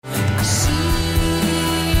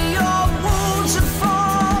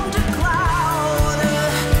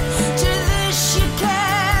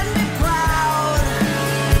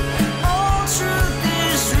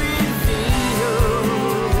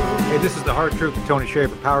Hard Truth with Tony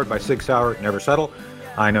Shaffer, powered by Sig Sauer. Never settle.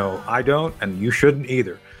 I know I don't, and you shouldn't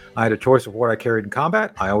either. I had a choice of what I carried in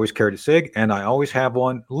combat. I always carried a Sig, and I always have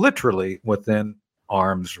one literally within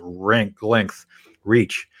arm's length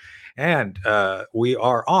reach. And we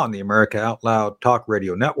are on the America Out Loud Talk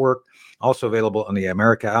Radio Network, also available on the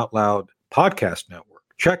America Out Loud Podcast Network.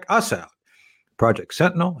 Check us out, Project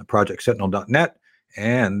Sentinel at projectsentinel.net,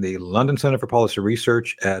 and the London Center for Policy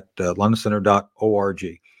Research at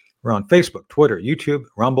londoncenter.org. We're on Facebook, Twitter, YouTube,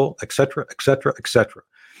 Rumble, etc., etc., etc.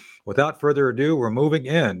 Without further ado, we're moving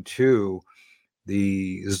into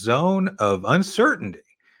the zone of uncertainty.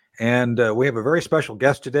 And we have a very special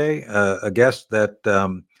guest today, a guest that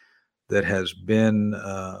has been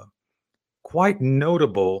quite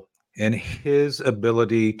notable in his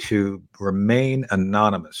ability to remain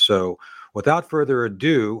anonymous. So without further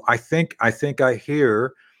ado, I think I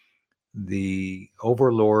hear the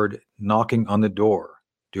Overlord knocking on the door.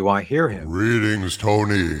 Do I hear him? Greetings,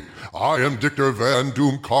 Tony. I am Dicktor Van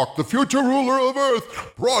Doomcock, the future ruler of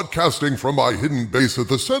Earth, broadcasting from my hidden base at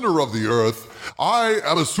the center of the Earth. I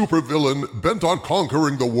am a supervillain bent on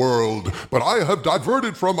conquering the world, but I have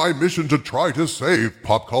diverted from my mission to try to save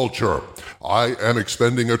pop culture. I am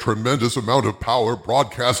expending a tremendous amount of power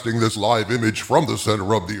broadcasting this live image from the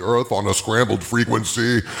center of the Earth on a scrambled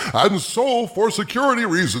frequency, and so, for security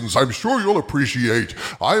reasons I'm sure you'll appreciate,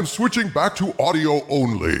 I am switching back to audio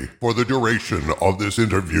only for the duration of this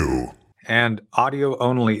interview. And audio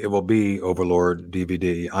only it will be, Overlord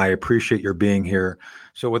DVD. I appreciate your being here.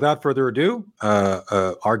 So without further ado,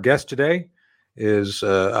 our guest today is,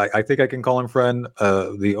 I think I can call him friend,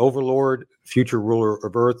 the Overlord, future ruler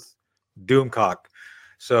of Earth, Doomcock.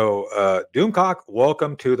 So Doomcock,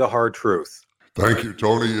 welcome to the Hard Truth. Thank you,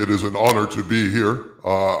 Tony. It is an honor to be here.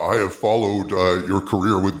 I have followed your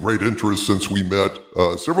career with great interest since we met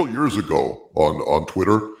several years ago on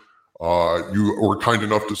Twitter. You were kind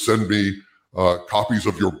enough to send me copies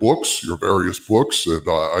of your books, your various books, and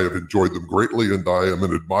I have enjoyed them greatly, and I am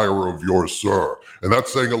an admirer of yours, sir. And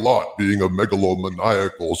that's saying a lot, being a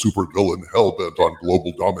megalomaniacal supervillain hell-bent on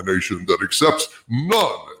global domination that accepts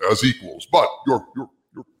none as equals. But you're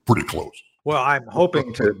pretty close. Well, I'm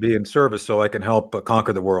hoping to be in service so I can help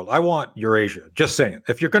conquer the world. I want Eurasia. Just saying.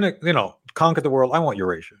 If you're going to, conquer the world, I want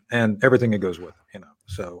Eurasia and everything that goes with it,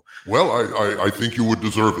 So. Well, I think you would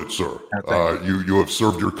deserve it, sir. You have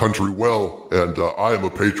served your country well, and I am a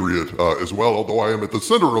patriot as well. Although I am at the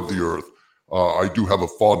center of the earth, I do have a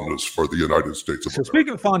fondness for the United States of America. So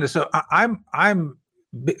speaking of fondness, so I'm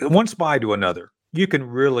one spy to another. You can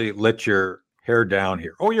really let your hair down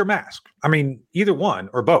here, or your mask. I mean, either one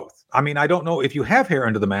or both. I mean, I don't know if you have hair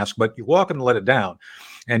under the mask, but you're welcome to let it down,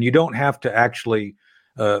 and you don't have to actually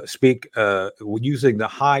speak using the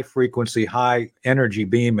high frequency, high energy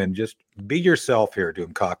beam, and just be yourself here,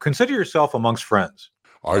 Doomcock. Consider yourself amongst friends.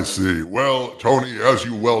 I see. Well, Tony, as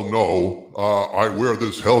you well know, I wear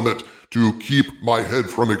this helmet to keep my head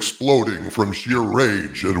from exploding from sheer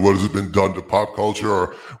rage at what has been done to pop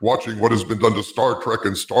culture. Watching what has been done to Star Trek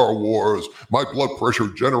and Star Wars, my blood pressure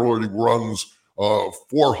generally runs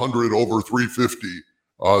 400 over 350.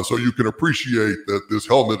 So you can appreciate that this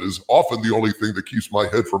helmet is often the only thing that keeps my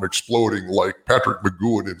head from exploding like Patrick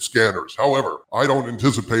McGowan in Scanners. However, I don't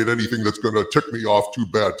anticipate anything that's going to tick me off too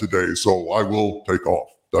bad today, so I will take off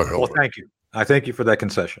the helmet. Well, thank you. I thank you for that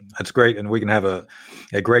concession. That's great, and we can have a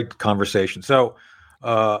great conversation. So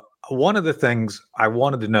one of the things I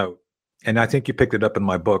wanted to note, and I think you picked it up in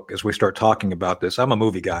my book as we start talking about this, I'm a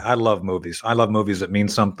movie guy. I love movies. I love movies that mean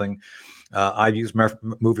something. I use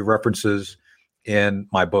movie references in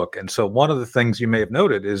my book. And so one of the things you may have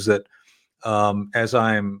noted is that as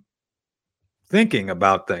I'm thinking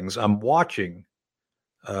about things, I'm watching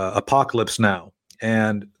Apocalypse Now,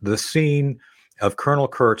 and the scene of Colonel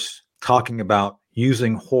Kurtz talking about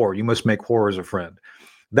using horror. You must make horror as a friend.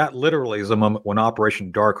 That literally is a moment when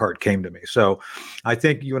Operation Darkheart came to me. So I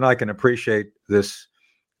think you and I can appreciate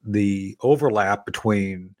the overlap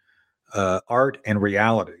between art and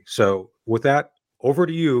reality. So with that, over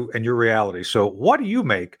to you and your reality. So what do you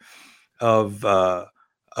make of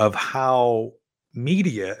how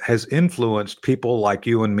media has influenced people like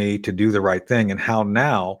you and me to do the right thing, and how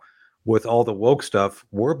now with all the woke stuff,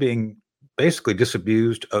 we're being basically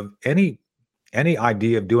disabused of any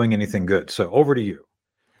idea of doing anything good. So over to you.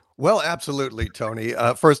 Well, absolutely, Tony.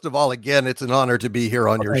 First of all, again, it's an honor to be here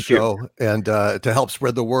on your show and to help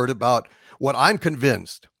spread the word about what I'm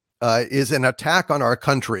convinced is an attack on our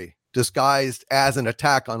country, disguised as an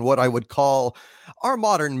attack on what I would call our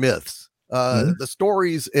modern myths, the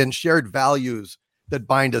stories and shared values that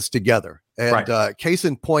bind us together. And case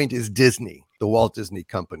in point is Disney, the Walt Disney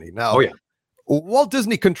Company. Now, Walt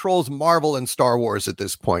Disney controls Marvel and Star Wars at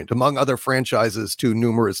this point, among other franchises too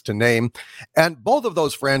numerous to name, and both of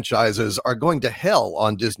those franchises are going to hell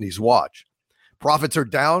on Disney's watch. Profits are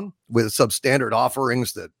down, with substandard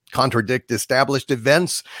offerings that contradict established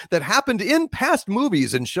events that happened in past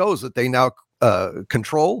movies and shows that they now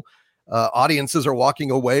control. Audiences are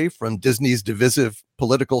walking away from Disney's divisive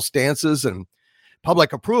political stances, and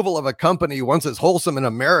public approval of a company once as wholesome and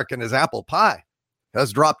American as apple pie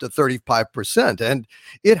has dropped to 35%. And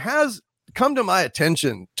it has come to my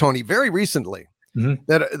attention, Tony, very recently,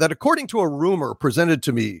 that according to a rumor presented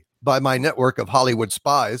to me by my network of Hollywood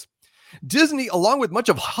spies, Disney, along with much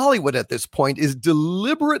of Hollywood at this point, is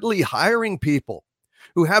deliberately hiring people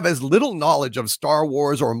who have as little knowledge of Star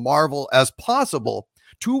Wars or Marvel as possible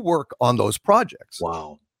to work on those projects.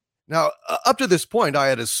 Wow. Now, up to this point, I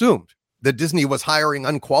had assumed that Disney was hiring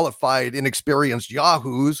unqualified, inexperienced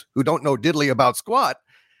yahoos who don't know diddly about squat,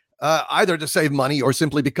 either to save money or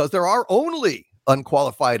simply because there are only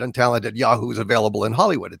unqualified, untalented yahoos available in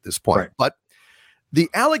Hollywood at this point. Right. But the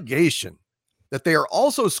allegation that they are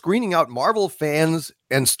also screening out Marvel fans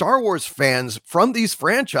and Star Wars fans from these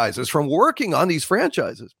franchises, from working on these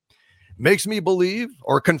franchises, makes me believe,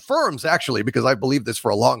 or confirms actually, because I believed this for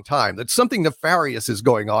a long time, that something nefarious is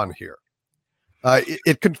going on here.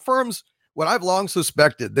 It confirms what I've long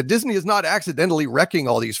suspected, that Disney is not accidentally wrecking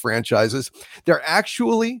all these franchises. They're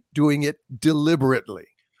actually doing it deliberately.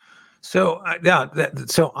 So,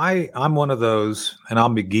 I'm one of those, and I'll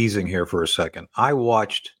be geezing here for a second. I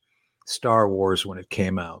watched Star Wars when it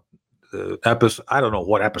came out. The episode, I don't know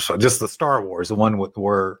what episode, just the Star Wars, the one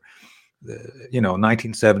where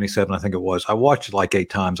 1977, I think it was. I watched it like 8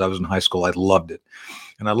 times. I was in high school. I loved it.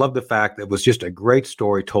 And I loved the fact that it was just a great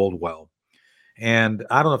story told well. And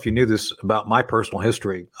I don't know if you knew this about my personal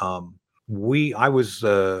history. I was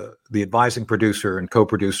the advising producer and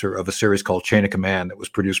co-producer of a series called Chain of Command that was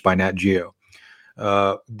produced by Nat Geo.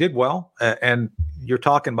 Did well. And you're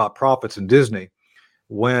talking about profits in Disney.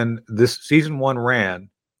 When this season 1 ran,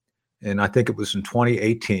 and I think it was in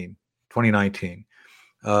 2019,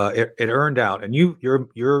 it earned out. And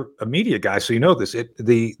you're a media guy, so you know this.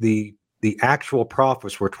 The actual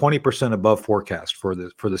profits were 20% above forecast for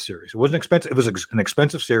the series. It wasn't expensive. It was an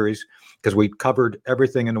expensive series because we covered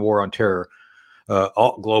everything in the War on Terror,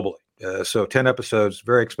 all globally. So 10 episodes,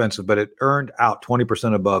 very expensive, but it earned out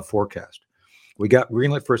 20% above forecast. We got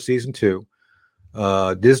greenlit for season 2.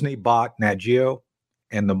 Disney bought Nat Geo.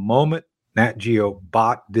 And the moment Nat Geo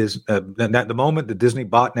bought the moment that Disney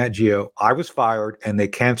bought Nat Geo, I was fired, and they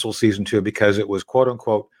canceled season 2 because it was "quote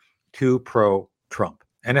unquote" too pro Trump,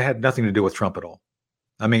 and it had nothing to do with Trump at all.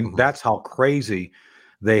 I mean, that's how crazy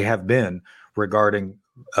they have been regarding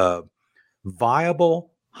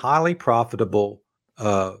viable, highly profitable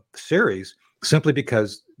series, simply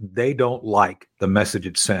because they don't like the message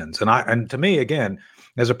it sends. And to me, again,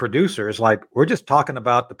 as a producer, it's like, we're just talking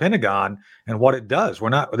about the Pentagon and what it does.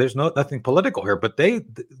 There's nothing political here, but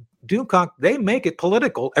Doomcock, they make it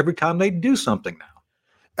political every time they do something now.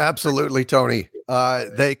 Absolutely, Tony.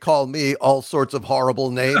 They call me all sorts of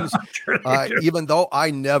horrible names, even though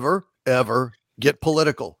I never, ever get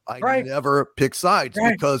political. I never pick sides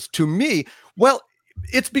because to me,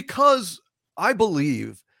 it's because I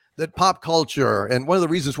believe that pop culture, and one of the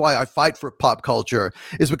reasons why I fight for pop culture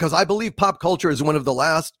is because I believe pop culture is one of the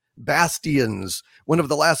last bastions, one of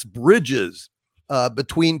the last bridges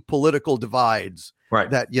between political divides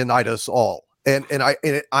that unite us all. And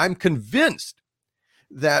I'm convinced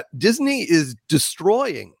that Disney is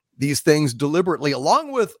destroying these things deliberately,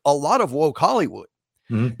 along with a lot of woke Hollywood,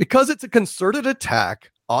 because it's a concerted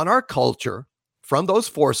attack on our culture from those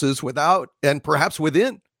forces without, and perhaps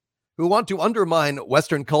within, who want to undermine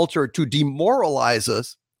Western culture, to demoralize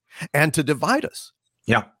us and to divide us.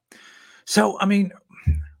 Yeah. So, I mean,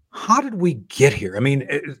 how did we get here? I mean,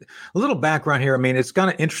 a little background here. I mean, it's kind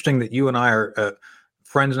of interesting that you and I are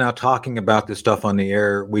friends now talking about this stuff on the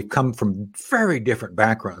air. We've come from very different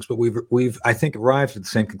backgrounds, but we've I think arrived at the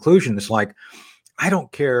same conclusion. It's like, I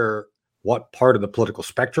don't care what part of the political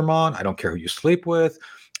spectrum on. I don't care who you sleep with.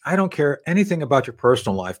 I don't care anything about your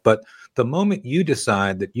personal life. But the moment you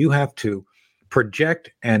decide that you have to project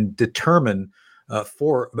and determine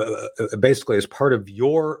basically as part of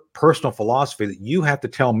your personal philosophy, that you have to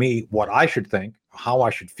tell me what I should think, how I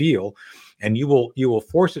should feel, and you will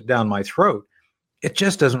force it down my throat, it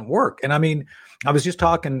just doesn't work. And I mean, I was just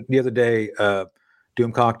talking the other day,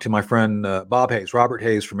 Doomcock, to my friend Bob Hayes, Robert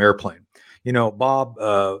Hayes from Airplane. You know, Bob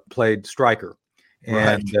played Stryker,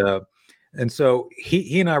 and and so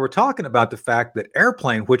he and I were talking about the fact that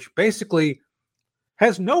Airplane, which basically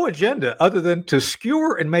has no agenda other than to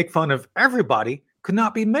skewer and make fun of everybody, could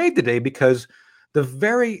not be made today because the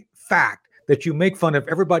very fact that you make fun of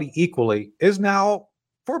everybody equally is now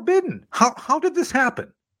forbidden. How did this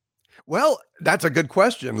happen? Well, that's a good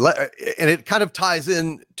question. And it kind of ties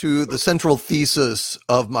in to the central thesis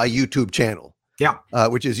of my YouTube channel. Yeah.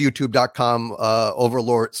 Which is youtube.com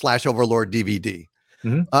overlord DVD.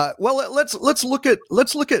 Well, let's look at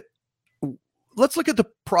the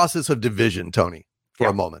process of division, Tony, for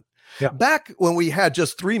a moment. Yeah. Back when we had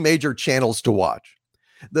just 3 major channels to watch,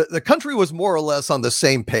 the country was more or less on the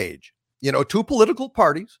same page. 2 political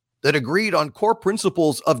parties that agreed on core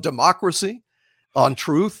principles of democracy, on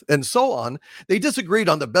truth, and so on. They disagreed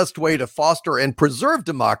on the best way to foster and preserve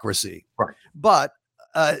democracy. Right. But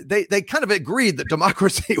they kind of agreed that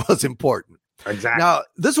democracy was important. Exactly. Now,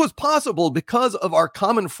 this was possible because of our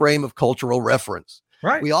common frame of cultural reference.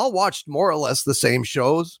 Right. We all watched more or less the same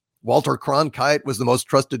shows. Walter Cronkite was the most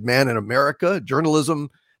trusted man in America.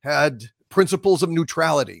 Journalism had principles of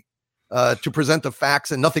neutrality to present the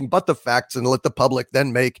facts and nothing but the facts and let the public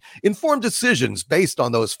then make informed decisions based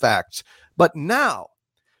on those facts. But now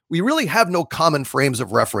we really have no common frames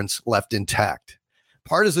of reference left intact.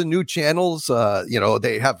 Partisan new channels,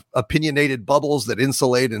 they have opinionated bubbles that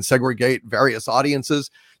insulate and segregate various audiences.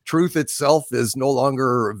 Truth itself is no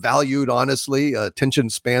longer valued honestly. Attention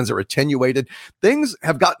spans are attenuated. Things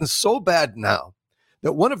have gotten so bad now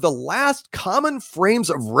that one of the last common frames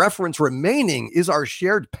of reference remaining is our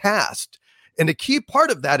shared past. And a key part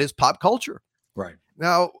of that is pop culture. Right.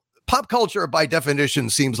 Now, pop culture, by definition,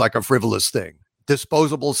 seems like a frivolous thing.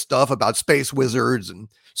 Disposable stuff about space wizards and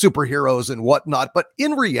superheroes and whatnot. But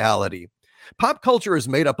in reality, pop culture is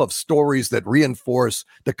made up of stories that reinforce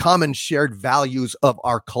the common shared values of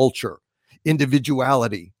our culture: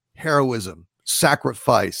 individuality, heroism,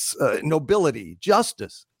 sacrifice, nobility,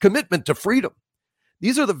 justice, commitment to freedom.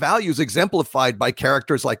 These are the values exemplified by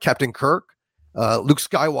characters like Captain Kirk, Luke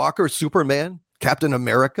Skywalker, Superman, Captain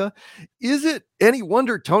America. Is it any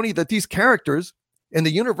wonder, Tony, that these characters and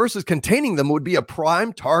the universes containing them would be a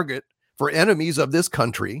prime target for enemies of this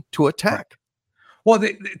country to attack? Well,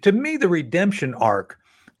 to me, the redemption arc,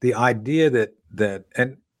 the idea that,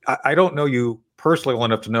 and I don't know you personally well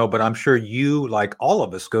enough to know, but I'm sure you, like all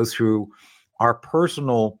of us, go through our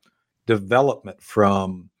personal development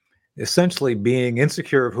from essentially being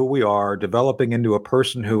insecure of who we are, developing into a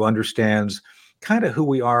person who understands kind of who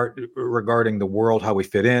we are regarding the world, how we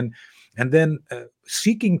fit in, and then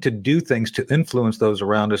seeking to do things to influence those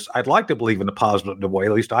around us. I'd like to believe in a positive way,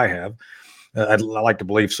 at least I have. I like to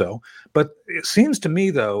believe so. But it seems to me,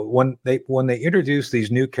 though, when they introduce these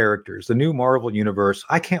new characters, the new Marvel universe,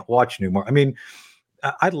 I can't watch new Marvel. I mean,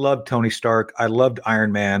 I loved Tony Stark. I loved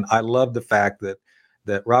Iron Man. I loved the fact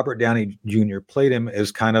that Robert Downey Jr. played him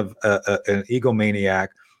as kind of an egomaniac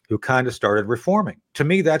who kind of started reforming. To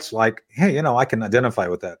me, that's like, hey, I can identify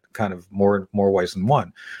with that kind of more ways than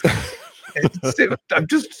one. I'm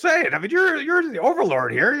just saying. I mean, you're the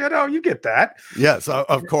overlord here. You get that. Yes,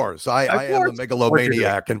 of course. I am a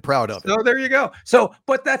megalomaniac and proud of it. So there you go. So,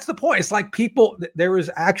 but that's the point. It's like there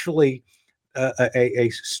is actually a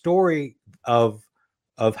story of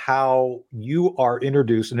how you are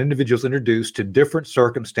introduced, and individuals introduced to different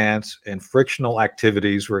circumstance and frictional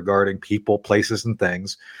activities regarding people, places, and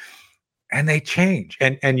things, and they change.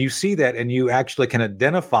 And you see that, and you actually can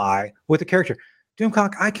identify with the character.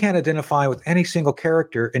 Doomcock, I can't identify with any single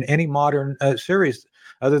character in any modern series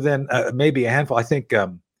other than maybe a handful. I think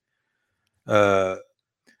The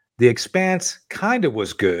Expanse kind of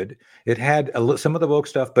was good. It had some of the woke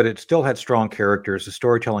stuff, but it still had strong characters. The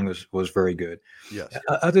storytelling was very good. Yes.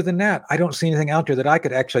 Other than that, I don't see anything out there that I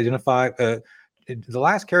could actually identify. The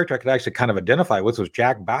last character I could actually kind of identify with was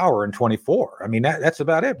Jack Bauer in 24. I mean, that's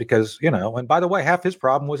about it because, and by the way, half his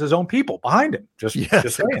problem was his own people behind him. Just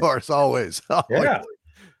of course, always. Yeah.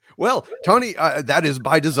 Well, Tony, that is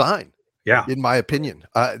by design. Yeah. In my opinion,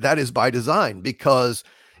 that is by design because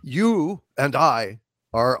you and I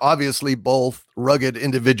are obviously both rugged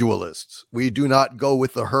individualists. We do not go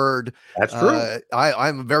with the herd. That's true.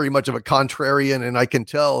 I'm very much of a contrarian, and I can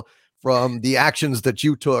tell from the actions that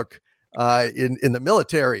you took in the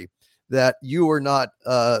military that you were not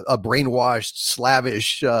a brainwashed,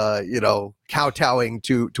 slavish, kowtowing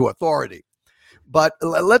to authority. But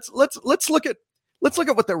let's look at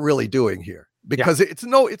what they're really doing here, because it's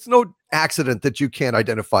no accident that you can't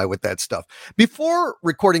identify with that stuff. Before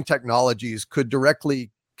recording technologies could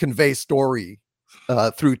directly convey story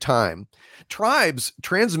through time, tribes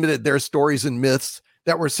transmitted their stories and myths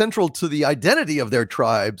that were central to the identity of their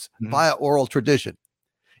tribes via oral tradition.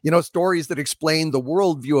 Stories that explained the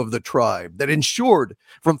worldview of the tribe, that ensured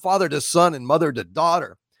from father to son and mother to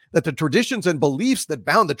daughter that the traditions and beliefs that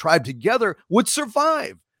bound the tribe together would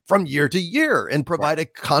survive from year to year and provide a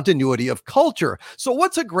continuity of culture. So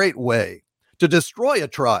what's a great way to destroy a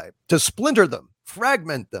tribe, to splinter them,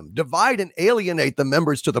 fragment them, divide and alienate the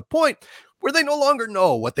members to the point where they no longer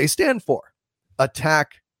know what they stand for?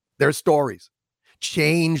 Attack their stories,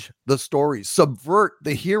 change the stories, subvert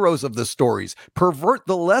the heroes of the stories, pervert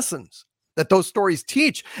the lessons that those stories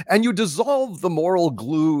teach, and you dissolve the moral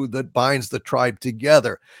glue that binds the tribe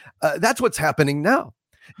together. That's what's happening now.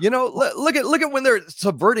 Look at when they're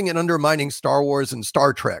subverting and undermining Star Wars and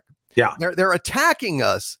Star Trek. Yeah, they're attacking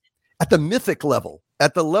us at the mythic level,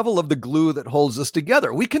 at the level of the glue that holds us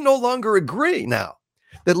together. We can no longer agree now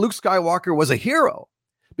that Luke Skywalker was a hero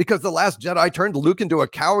because The Last Jedi turned Luke into a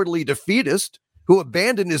cowardly defeatist who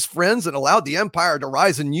abandoned his friends and allowed the Empire to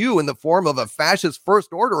rise anew in the form of a fascist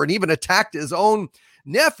First Order, and even attacked his own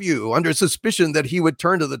nephew under suspicion that he would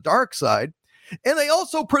turn to the dark side. And they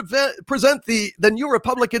also present the New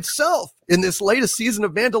Republic itself in this latest season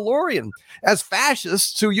of Mandalorian as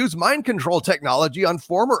fascists who use mind control technology on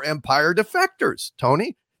former Empire defectors.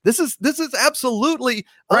 Tony, this is absolutely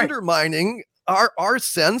undermining our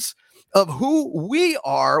sense of who we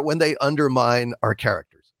are when they undermine our characters.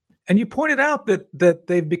 And you pointed out that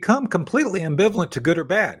they've become completely ambivalent to good or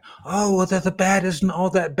bad. Oh, well, the bad isn't all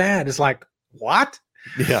that bad. It's like, what?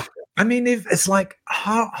 Yeah. I mean, it's like,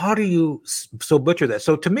 how do you so butcher that?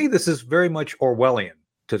 So to me, this is very much Orwellian,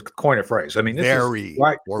 to coin a phrase. I mean, this is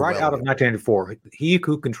right out of 1984. He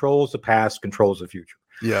who controls the past controls the future.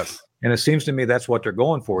 Yes. And it seems to me that's what they're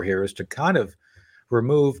going for here, is to kind of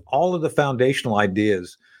remove all of the foundational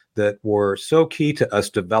ideas that were so key to us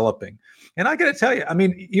developing. And I got to tell you, I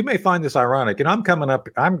mean, you may find this ironic, and I'm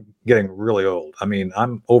getting really old. I mean,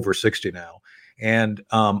 I'm over 60 now. And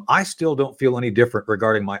I still don't feel any different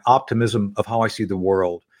regarding my optimism of how I see the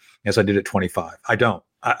world as I did at 25. I don't.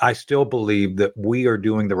 I still believe that we are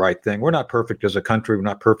doing the right thing. We're not perfect as a country. We're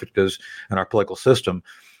not perfect as in our political system.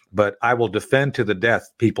 But I will defend to the death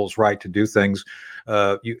people's right to do things.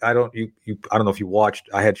 I don't know if you watched.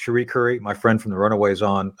 I had Cherie Curry, my friend from the Runaways,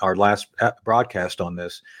 on our last broadcast on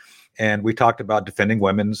this. And we talked about defending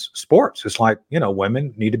women's sports. It's like,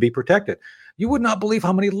 women need to be protected. You would not believe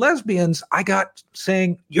how many lesbians I got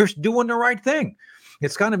saying you're doing the right thing.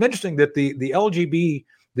 It's kind of interesting that the LGBT,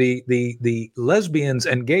 the lesbians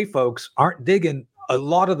and gay folks aren't digging a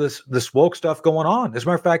lot of this woke stuff going on. As a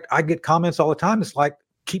matter of fact, I get comments all the time. It's like,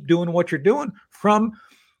 keep doing what you're doing from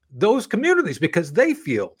those communities, because they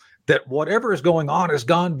feel that whatever is going on has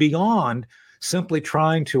gone beyond simply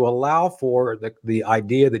trying to allow for the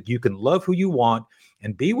idea that you can love who you want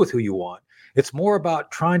and be with who you want. It's more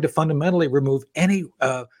about trying to fundamentally remove any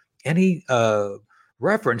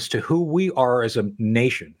reference to who we are as a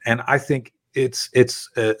nation. And I think it's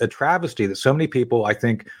a travesty that so many people, I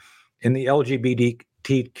think, in the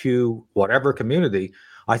LGBTQ whatever community,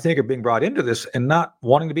 I think, are being brought into this and not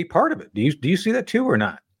wanting to be part of it. Do you see that too, or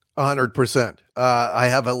not? 100%. I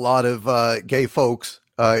have a lot of gay folks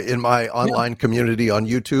in my online community on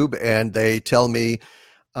YouTube, and they tell me,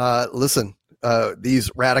 listen,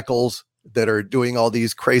 these radicals that are doing all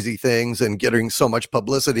these crazy things and getting so much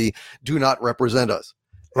publicity do not represent us.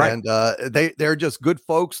 Right. And they're just good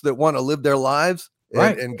folks that want to live their lives,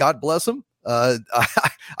 and God bless them.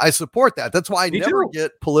 I support that. That's why I never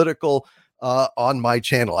get political on my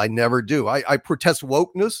channel. I never do. I protest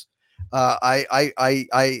wokeness.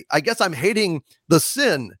 I guess I'm hating the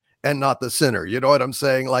sin and not the sinner. You know what I'm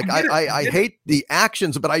saying? Like, I hate the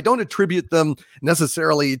actions, but I don't attribute them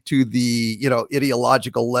necessarily to the,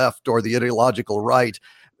 ideological left or the ideological right.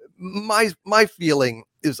 My feeling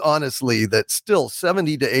is honestly that still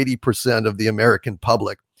 70 to 80% of the American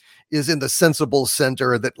public is in the sensible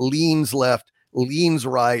center that leans left, leans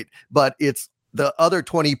right, but it's the other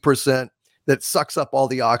 20% that sucks up all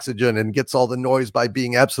the oxygen and gets all the noise by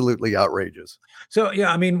being absolutely outrageous. So,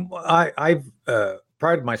 yeah, I mean, I've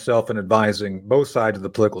prided myself in advising both sides of the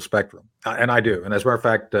political spectrum, and I do. And as a matter of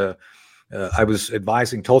fact, I was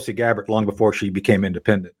advising Tulsi Gabbard long before she became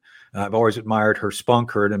independent. I've always admired her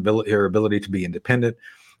spunk, her ability to be independent.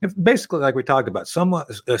 And basically, like we talked about, someone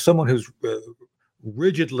who's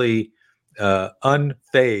rigidly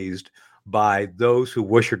unfazed by those who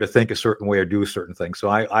wish her to think a certain way or do a certain thing. So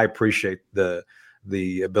I appreciate the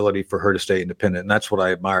ability for her to stay independent, and that's what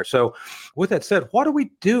I admire. So with that said, what do we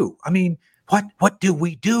do? I mean, what do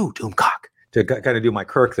we do, Doomcock? To kind of do my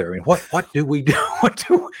Kirk there. I mean, what do we do?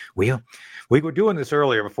 We were doing this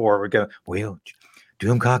earlier before. We're going,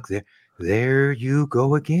 Doomcock, there you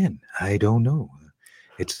go again. I don't know.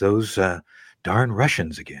 It's those darn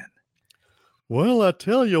Russians again. Well, I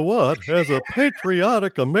tell you what, as a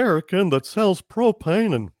patriotic American that sells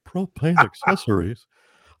propane and propane accessories.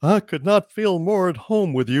 I could not feel more at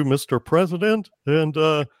home with you, Mr. President. And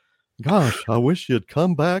gosh, I wish you'd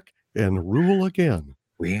come back and rule again.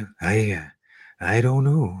 Well, I don't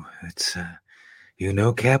know. It's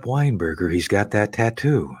Cap Weinberger. He's got that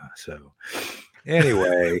tattoo. So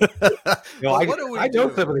anyway, I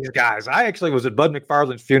know some of these guys. I actually was at Bud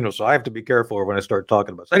McFarlane's funeral, so I have to be careful when I start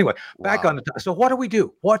talking about. So anyway, back on the. So what do we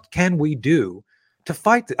do? What can we do to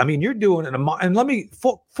fight this? I mean, you're doing it, and let me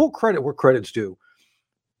full credit where credit's due.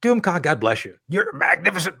 Doomcock, God bless you. You're a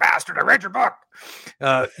magnificent bastard. I read your book.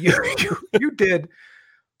 You did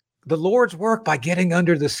the Lord's work by getting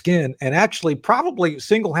under the skin and actually probably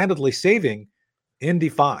single-handedly saving Indy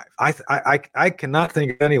 5. I cannot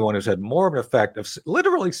think of anyone who's had more of an effect of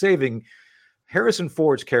literally saving Harrison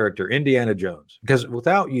Ford's character, Indiana Jones. Because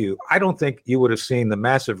without you, I don't think you would have seen the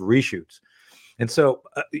massive reshoots. And so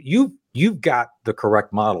you've got the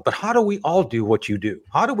correct model. But how do we all do what you do?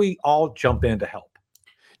 How do we all jump in to help?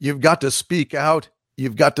 You've got to speak out.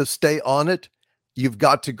 You've got to stay on it. You've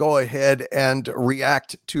got to go ahead and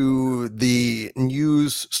react to the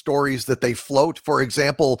news stories that they float. For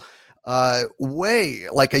example, way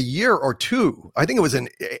like a year or two, I think it was in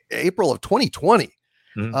April of 2020,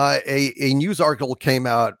 a news article came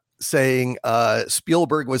out saying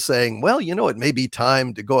Spielberg was saying, well, it may be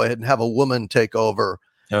time to go ahead and have a woman take over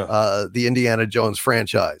the Indiana Jones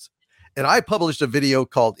franchise. And I published a video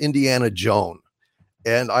called Indiana Joan.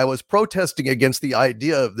 And I was protesting against the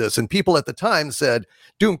idea of this. And people at the time said,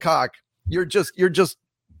 Doomcock, you're just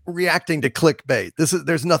reacting to clickbait.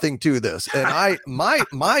 There's nothing to this. And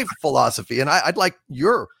my philosophy, and I'd like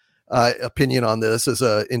your opinion on this as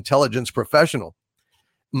an intelligence professional.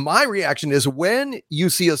 My reaction is when you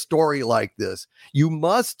see a story like this, you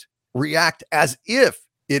must react as if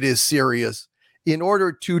it is serious in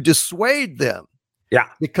order to dissuade them. Yeah,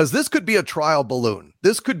 because this could be a trial balloon.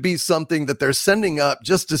 This could be something that they're sending up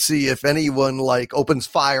just to see if anyone opens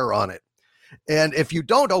fire on it. And if you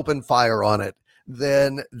don't open fire on it,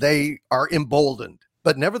 then they are emboldened.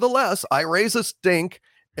 But nevertheless, I raise a stink.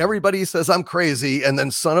 Everybody says I'm crazy. And then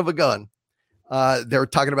son of a gun, they're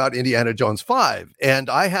talking about Indiana Jones 5. And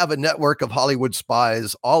I have a network of Hollywood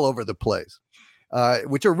spies all over the place,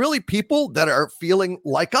 which are really people that are feeling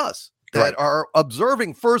like us. That are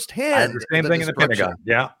observing firsthand. I have the same thing in the Pentagon.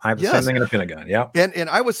 Yeah, I have the same thing in the Pentagon. Yeah, and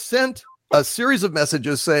I was sent a series of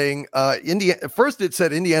messages saying, first it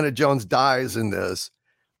said Indiana Jones dies in this,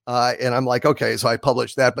 and I'm like, okay, so I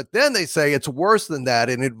published that. But then they say it's worse than that.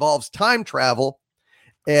 It involves time travel,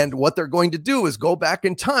 and what they're going to do is go back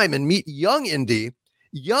in time and meet young Indy.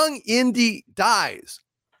 Young Indy dies,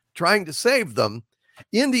 trying to save them.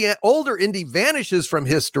 Older Indy vanishes from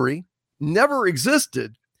history, never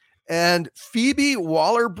existed. And Phoebe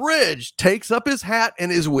Waller-Bridge takes up his hat and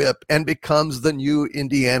his whip and becomes the new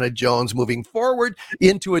Indiana Jones moving forward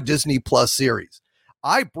into a Disney Plus series.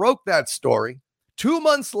 I broke that story. 2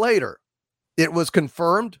 months later, it was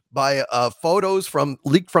confirmed by photos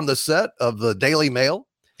leaked from the set of the Daily Mail.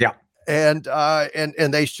 Yeah. And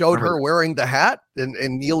they showed her wearing the hat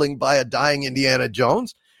and kneeling by a dying Indiana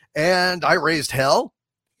Jones. And I raised hell.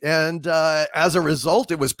 And as a result,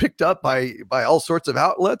 it was picked up by all sorts of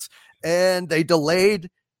outlets, and they delayed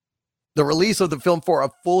the release of the film for a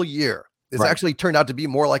full year. It's actually turned out to be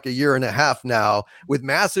more like a year and a half now, with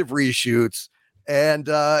massive reshoots. And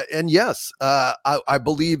yes, I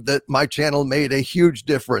believe that my channel made a huge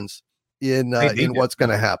difference in what's going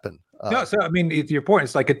to happen. No, so I mean, to your point,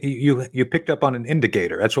 it's like you picked up on an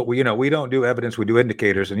indicator. That's what we don't do evidence, we do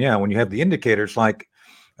indicators. And yeah, when you have the indicators, like.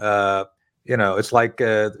 It's like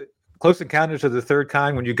Close Encounters of the Third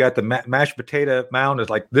Kind. When you got the mashed potato mound, is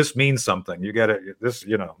like this means something. You got this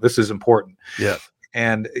is important. Yeah.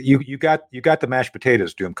 And you got the mashed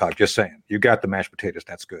potatoes, Doomcock. Just saying, you got the mashed potatoes.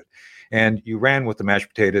 That's good. And you ran with the mashed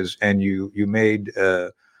potatoes, and you made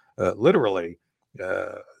literally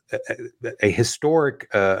a historic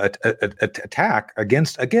attack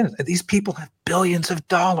against. Again, these people have billions of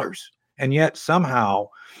dollars, and yet somehow.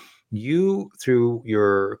 You, through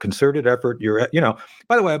your concerted effort,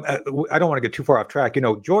 by the way, I don't want to get too far off track.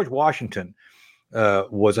 George Washington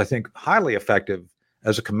was, I think, highly effective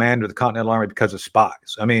as a commander of the Continental Army because of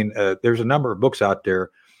spies. I mean, there's a number of books out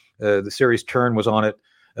there. The series Turn was on it.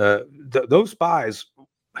 Those spies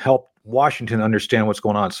helped Washington understand what's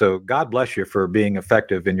going on. So God bless you for being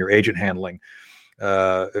effective in your agent handling.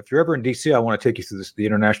 If you're ever in DC, I want to take you through the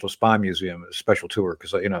International Spy Museum, a special tour,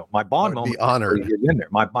 because my Bond moment is in there.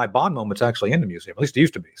 My Bond moment's actually in the museum. At least it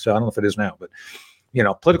used to be. So I don't know if it is now, but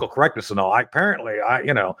political correctness and all.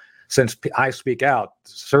 since I speak out,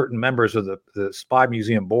 certain members of the Spy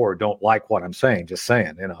Museum board don't like what I'm saying. Just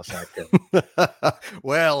saying, it's like.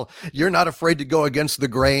 Well, you're not afraid to go against the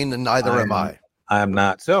grain, and neither am I. I'm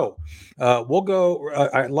not. So we'll go.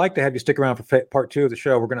 I'd like to have you stick around for part 2 of the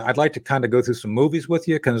show. I'd like to kind of go through some movies with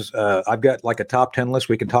you, because I've got like a top 10 list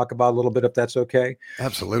we can talk about a little bit, if that's okay.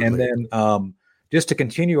 Absolutely. And then just to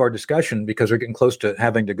continue our discussion, because we're getting close to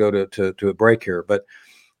having to go to a break here. But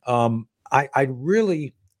I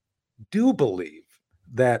really do believe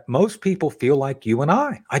that most people feel like you and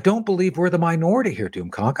I. I don't believe we're the minority here,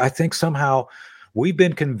 Doomcock. I think somehow we've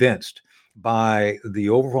been convinced by the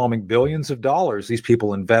overwhelming billions of dollars these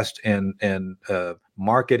people invest in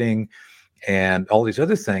marketing and all these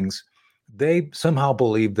other things. They somehow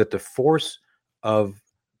believe that the force of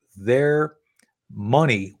their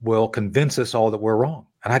money will convince us all that we're wrong.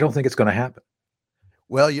 And I don't think it's going to happen.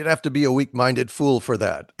 Well, you'd have to be a weak-minded fool for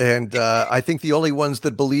that. And I think the only ones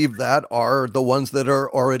that believe that are the ones that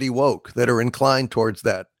are already woke, that are inclined towards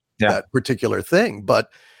that particular thing. But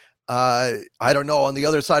I don't know. On the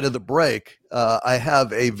other side of the break, I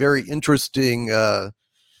have a very interesting, I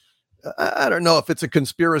don't know if it's a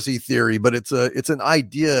conspiracy theory, but it's an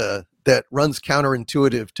idea that runs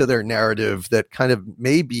counterintuitive to their narrative that kind of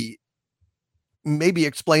maybe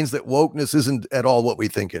explains that wokeness isn't at all what we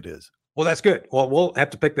think it is. Well, that's good. Well, we'll have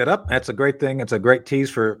to pick that up. That's a great thing. It's a great tease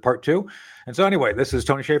for part 2. And so anyway, this is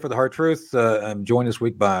Tony Shaffer, The Hard Truth. I'm joined this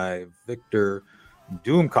week by Victor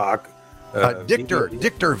Doomcock. Dicktor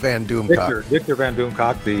Van Doomcock. Dicktor Van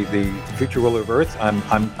Doomcock, the future ruler of Earth. I'm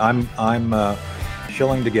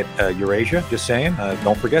shilling to get Eurasia. Just saying.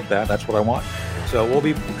 Don't forget that. That's what I want. So we'll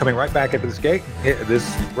be coming right back into this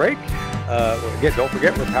break. Again, don't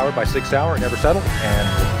forget, we're powered by 6 Hour, Never Settle, and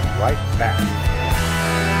we'll be right back.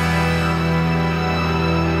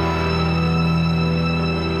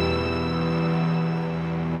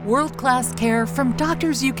 World-class care from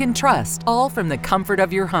doctors you can trust, all from the comfort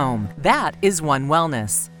of your home. That is One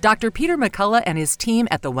Wellness. Dr. Peter McCullough and his team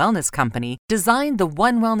at The Wellness Company designed the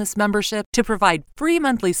One Wellness membership to provide free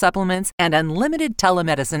monthly supplements and unlimited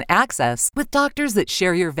telemedicine access with doctors that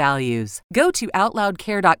share your values. Go to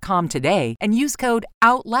OutLoudCare.com today and use code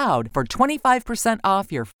OUTLOUD for 25%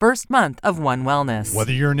 off your first month of One Wellness.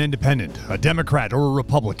 Whether you're an independent, a Democrat, or a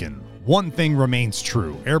Republican, one thing remains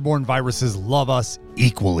true. Airborne viruses love us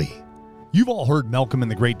equally. You've all heard Malcolm and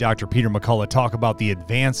the great Dr. Peter McCullough talk about the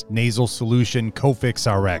advanced nasal solution Cofix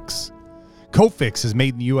RX. Cofix is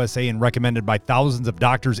made in the USA and recommended by thousands of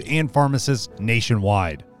doctors and pharmacists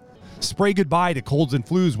nationwide. Spray goodbye to colds and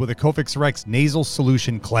flus with a Cofix RX nasal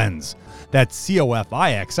solution cleanse. That's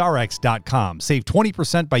COFIXRX.com. Save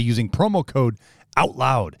 20% by using promo code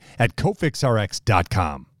OUTLOUD at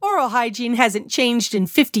COFIXRX.com. Oral hygiene hasn't changed in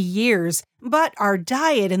 50 years, but our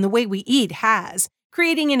diet and the way we eat has,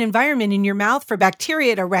 creating an environment in your mouth for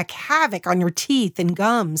bacteria to wreak havoc on your teeth and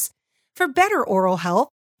gums. For better oral health,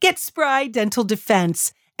 get Spry Dental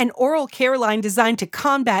Defense, an oral care line designed to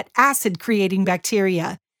combat acid-creating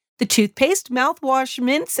bacteria. The toothpaste, mouthwash,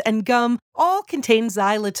 mints, and gum all contain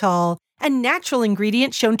xylitol, a natural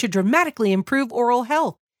ingredient shown to dramatically improve oral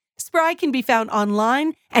health. Spry can be found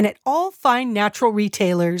online and at all fine natural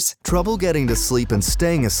retailers. Trouble getting to sleep and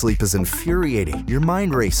staying asleep is infuriating. Your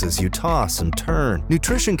mind races, you toss and turn.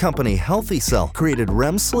 Nutrition company Healthy Cell created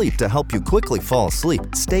REM sleep to help you quickly fall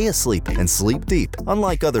asleep, stay asleep, and sleep deep.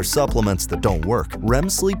 Unlike other supplements that don't work, REM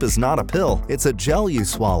sleep is not a pill. It's a gel you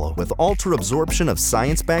swallow with ultra-absorption of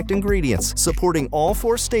science-backed ingredients supporting all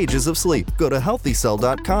 4 stages of sleep. Go to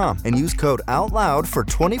healthycell.com and use code OUTLOUD for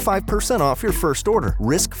 25% off your first order.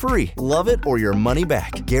 Risk-free. Love it or your money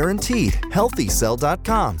back. Guaranteed.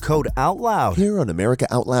 Healthycell.com. Code OUTLOUD. Here on America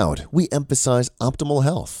Out Loud, we emphasize optimal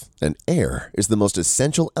health, and air is the most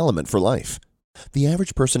essential element for life. The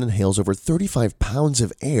average person inhales over 35 pounds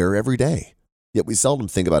of air every day, yet we seldom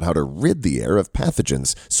think about how to rid the air of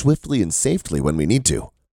pathogens swiftly and safely when we need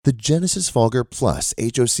to. The Genesis Fogger Plus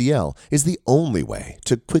HOCl is the only way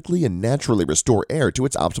to quickly and naturally restore air to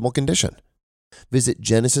its optimal condition. Visit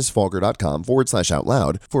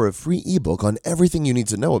genesisfogger.com/outloud for a free ebook on everything you need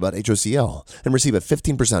to know about HOCl and receive a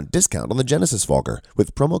 15% discount on the Genesis Fogger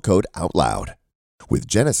with promo code OUTLOUD. With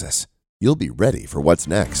Genesis, you'll be ready for what's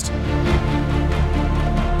next.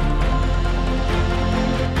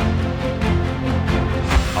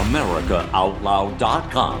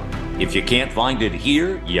 AmericaOutloud.com. If you can't find it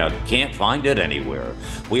here, you can't find it anywhere.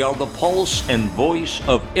 We are the pulse and voice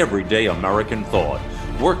of everyday American thought,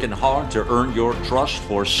 working hard to earn your trust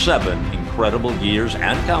for 7 incredible years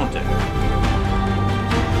and counting.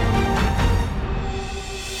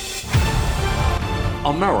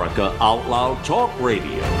 America Out Loud Talk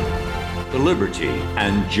Radio. liberty,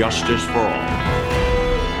 and justice for all.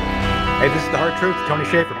 Hey, this is The Hard Truth. Tony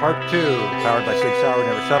Shaffer, Part 2, powered by Sig Sauer,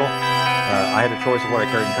 Never Settle. I had a choice of what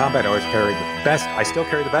I carried in combat. I always carried the best. I still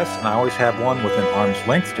carry the best, and I always have one within arm's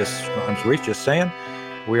length, just arm's reach, just saying.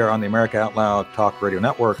 We are on the America Out Loud Talk Radio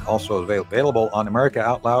Network, also available on America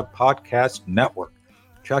Out Loud Podcast Network.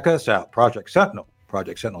 Check us out, Project Sentinel,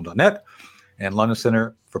 projectsentinel.net, and London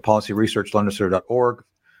Center for Policy Research, londoncenter.org.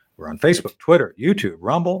 We're on Facebook, Twitter, YouTube,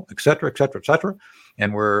 Rumble, et cetera, et cetera, et cetera.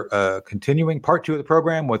 And we're continuing Part 2 of the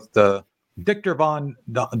program with Dicktor von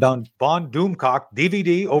Doomcock,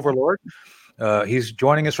 DVD Overlord. He's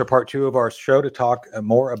joining us for Part 2 of our show to talk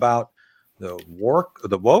more about the war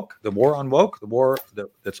on woke, the war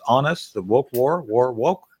that's on us, the woke war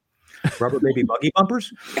woke, rubber baby buggy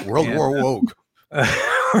bumpers, World War woke.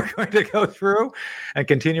 We're going to go through and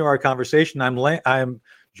continue our conversation. I'm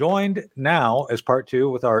joined now as Part 2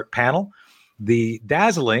 with our panel, the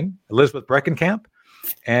dazzling Elizabeth Breckenkamp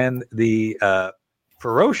and the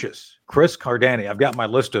ferocious Chris Cardani. I've got my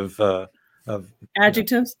list of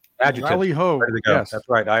adjectives. Rally ho! Yes, that's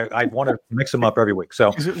right. I want to mix them up every week.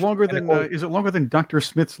 So is it longer than Dr.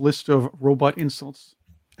 Smith's list of robot insults?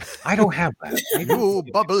 I don't have that. You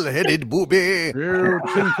bubble-headed booby. You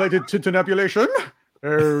tin-plated tintinabulation.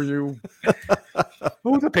 Oh, you.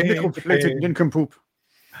 Oh, the pain. Nickel-plated nincompoop.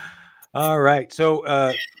 All right. So,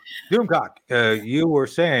 Doomcock, you were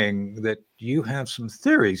saying that you have some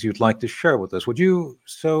theories you'd like to share with us. Would you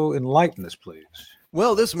so enlighten us, please?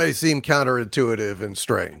 Well, this may seem counterintuitive and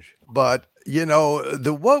strange, but,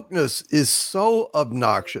 the wokeness is so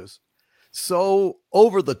obnoxious, so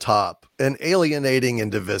over the top and alienating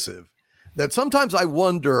and divisive that sometimes I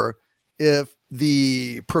wonder if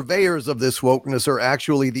the purveyors of this wokeness are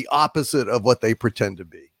actually the opposite of what they pretend to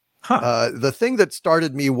be. The thing that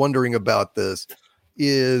started me wondering about this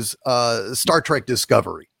is Star Trek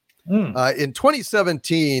Discovery. In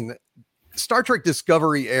 2017, Star Trek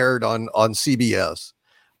Discovery aired on CBS.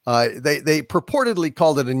 They purportedly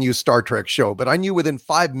called it a new Star Trek show, but I knew within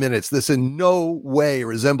 5 minutes this in no way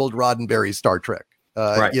resembled Roddenberry's Star Trek,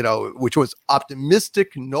 which was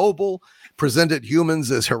optimistic, noble, presented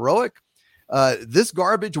humans as heroic. This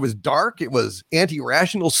garbage was dark. It was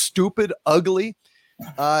anti-rational, stupid, ugly,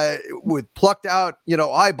 with plucked out,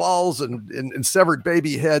 eyeballs and severed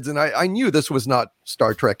baby heads. And I knew this was not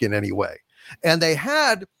Star Trek in any way. And they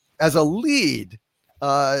had as a lead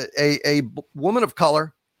a woman of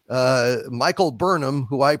color, Michael Burnham,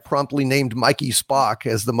 who I promptly named Mikey Spock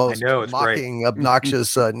as the most mocking,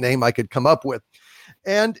 obnoxious name I could come up with.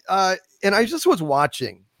 And I just was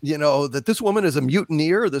watching, that this woman is a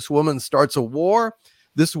mutineer. This woman starts a war.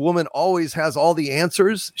 This woman always has all the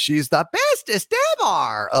answers. She's the bestest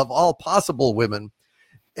ever of all possible women.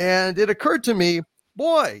 And it occurred to me,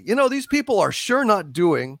 boy, these people are sure not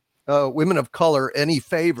doing women of color any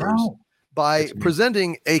favors by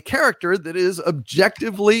presenting a character that is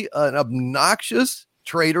objectively an obnoxious,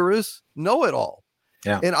 traitorous know-it-all.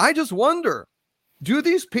 Yeah. And I just wonder, do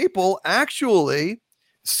these people actually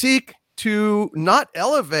seek to not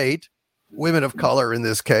elevate women of color in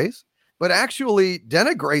this case, but actually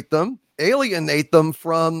denigrate them, alienate them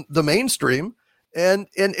from the mainstream, and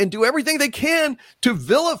do everything they can to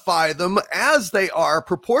vilify them as they are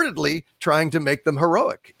purportedly trying to make them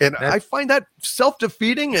heroic? And I find that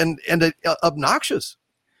self-defeating and obnoxious.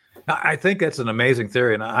 I think that's an amazing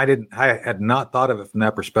theory, and I had not thought of it from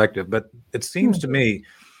that perspective. But it seems to me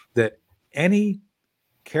that any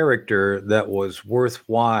character that was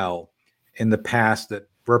worthwhile in the past that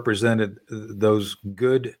represented those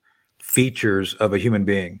good features of a human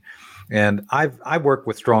being. And I work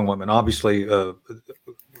with strong women. Obviously,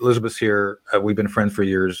 Elizabeth's here. We've been friends for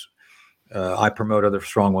years. I promote other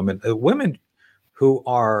strong women. Women who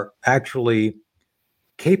are actually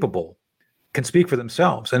capable, can speak for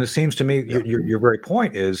themselves. And it seems to me your very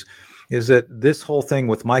point is that this whole thing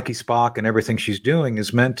with Mikey Spock and everything she's doing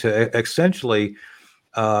is meant to essentially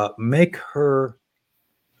make her.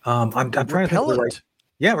 I'm trying to think of the right.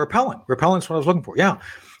 Yeah, repellent. Repellent's what I was looking for. Yeah.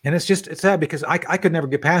 And it's sad because I could never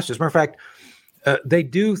get past it. As a matter of fact, they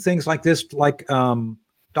do things like this, like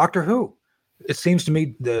Doctor Who. It seems to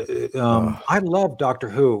me I love Doctor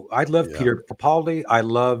Who. I loved Peter Capaldi.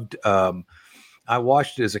 I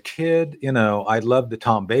watched it as a kid. I loved the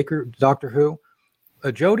Tom Baker Doctor Who.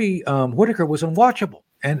 Jodie Whittaker was unwatchable,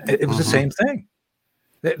 and it was the same thing.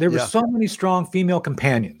 There were so many strong female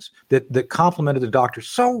companions that complemented the Doctor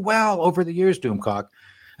so well over the years, Doomcock.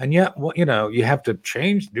 And yet, you have to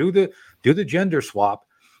do the gender swap,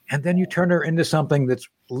 and then you turn her into something that's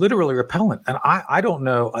literally repellent. And I don't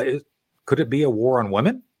know. Could it be a war on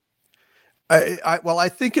women? I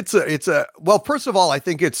think it's a. Well, first of all, I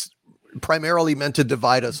think it's primarily meant to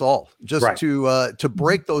divide us all, just to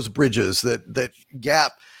break those bridges that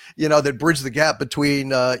gap, that bridge the gap between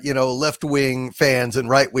left-wing fans and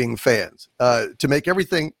right-wing fans, to make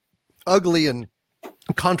everything ugly and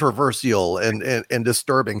controversial and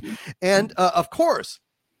disturbing. And of course,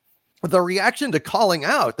 the reaction to calling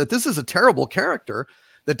out that this is a terrible character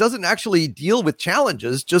that doesn't actually deal with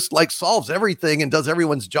challenges, just like solves everything and does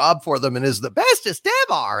everyone's job for them and is the bestest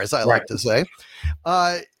ever, as I like to say.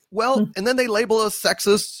 And then they label us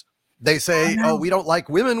sexists. They say, oh, we don't like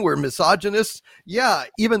women. We're misogynists. Yeah,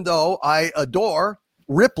 even though I adore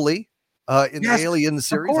Ripley in the Alien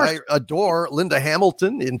series. I adore Linda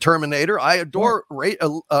Hamilton in Terminator. I adore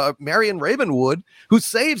Marion Ravenwood, who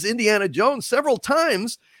saves Indiana Jones several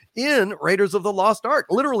times in Raiders of the Lost Ark.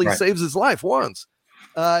 Literally saves his life once.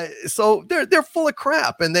 So they're full of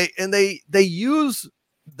crap, and they use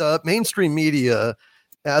the mainstream media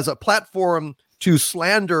as a platform to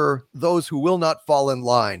slander those who will not fall in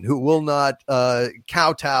line, who will not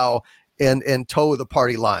kowtow and toe the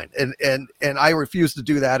party line. And I refuse to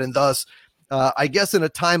do that. And thus, I guess in a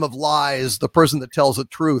time of lies, the person that tells the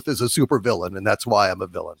truth is a supervillain, and that's why I'm a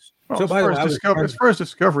villain. Well, so as far as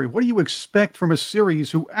Discovery, what do you expect from a series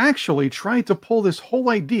who actually tried to pull this whole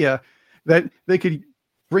idea that they could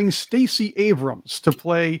bring Stacey Abrams to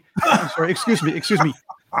play? I'm sorry, excuse me.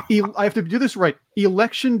 I have to do this right.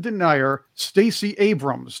 Election denier Stacey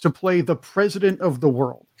Abrams to play the president of the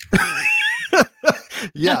world.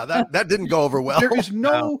 Yeah, that didn't go over well. There is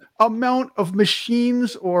no amount of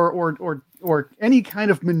machines or any kind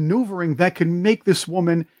of maneuvering that can make this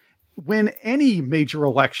woman win any major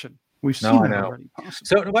election. We've seen that already.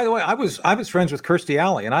 So, by the way, I was friends with Kirstie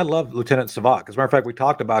Alley, and I love Lieutenant Savak. As a matter of fact, we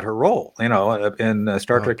talked about her role, in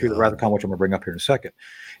Star Trek II: The Wrath of Khan, which I'm going to bring up here in a second.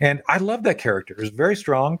 And I love that character. It was very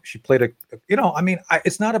strong. She played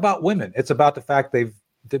it's not about women. It's about the fact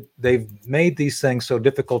they've made these things so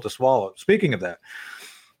difficult to swallow. Speaking of that,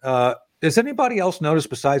 does anybody else notice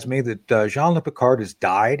besides me that Jean-Luc Picard is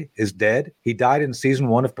dead? He died in season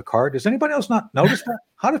 1 of Picard. Does anybody else not notice that?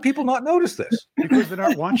 How do people not notice this? Because they're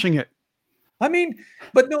not watching it. I mean,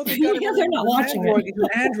 but no, they're not watching it.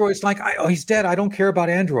 Androids like, he's dead. I don't care about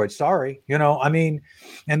androids. Sorry. And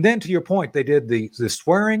then to your point, they did the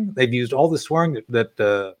swearing. They've used all the swearing that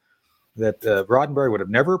Roddenberry would have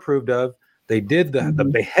never approved of. They did the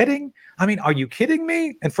beheading. I mean, are you kidding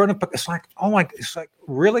me? In front of, it's like, it's like,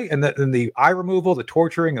 really? And the eye removal, the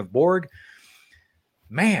torturing of Borg.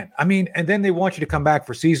 Man, and then they want you to come back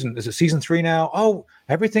for season 3 now? Oh,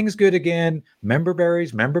 everything's good again. Member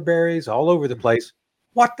berries all over the place.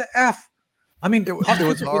 What the F? It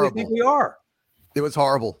was horrible. Think we are. It was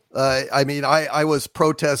horrible. I was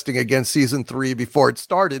protesting against season 3 before it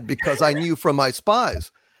started because I knew from my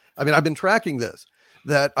spies. I've been tracking this.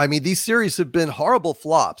 These series have been horrible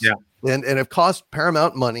flops and have cost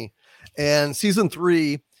Paramount money. And season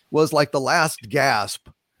 3 was like the last gasp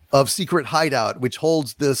of Secret Hideout, which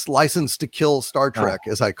holds this license to kill Star Trek,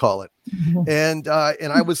 as I call it. And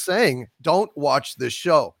I was saying, don't watch this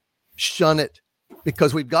show. Shun it,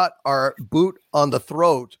 because we've got our boot on the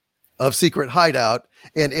throat of Secret Hideout.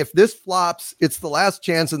 And if this flops, it's the last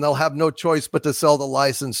chance and they'll have no choice but to sell the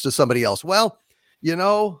license to somebody else. Well, a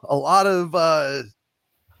lot of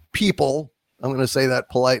people, I'm going to say that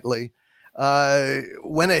politely,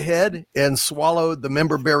 went ahead and swallowed the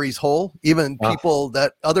member berries whole. Even people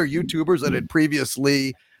that other YouTubers that had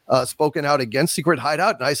previously spoken out against Secret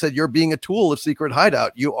Hideout. And I said, you're being a tool of Secret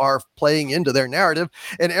Hideout. You are playing into their narrative.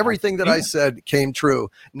 And everything that I said came true.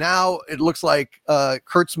 Now it looks like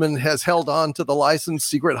Kurtzman has held on to the license.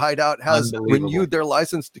 Secret Hideout has renewed their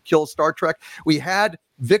license to kill Star Trek. We had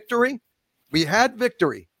victory.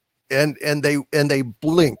 And they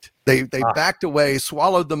blinked. They backed away,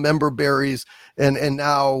 swallowed the member berries, and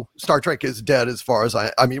now Star Trek is dead. As far as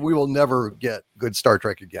we will never get good Star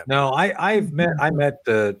Trek again. No, I met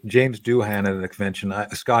James Doohan at a convention.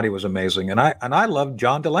 Scotty was amazing, and I loved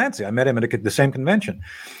John Delancey. I met him at the same convention,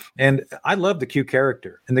 and I loved the Q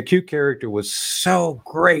character. And the Q character was so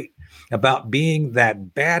great about being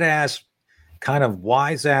that badass kind of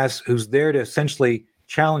wise ass who's there to essentially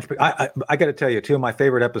challenge. I got to tell you, 2 of my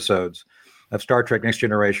favorite episodes of Star Trek Next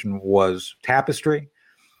Generation was Tapestry.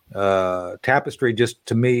 Tapestry just,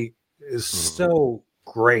 to me, is so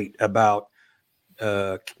great about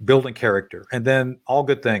building character. And then All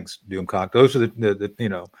Good Things, Doomcock. Those are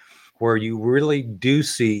the where you really do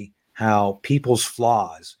see how people's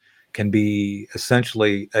flaws can be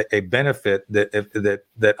essentially a benefit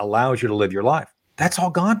that allows you to live your life. That's all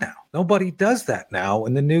gone now. Nobody does that now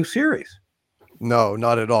in the new series. No,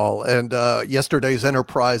 not at all. And yesterday's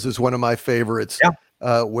Enterprise is one of my favorites.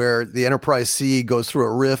 where the Enterprise C goes through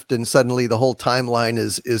a rift and suddenly the whole timeline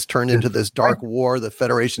is turned into this dark war. The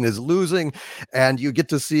Federation is losing, and you get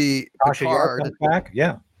to see Picard back.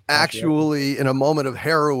 Yeah. Actually in a moment of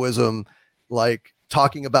heroism, like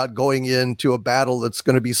talking about going into a battle that's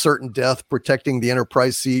going to be certain death, protecting the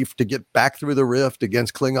Enterprise C to get back through the rift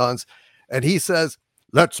against Klingons. And he says,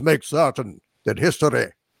 let's make certain that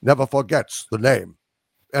history never forgets the name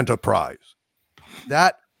Enterprise.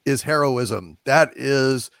 That is heroism. That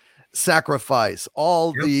is sacrifice.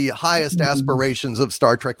 All the highest aspirations of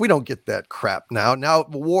Star Trek. We don't get that crap now. Now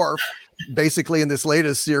Worf, basically in this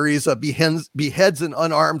latest series, beheads an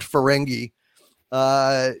unarmed Ferengi.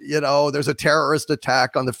 There's a terrorist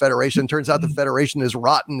attack on the Federation. Turns out the Federation is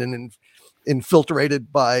rotten and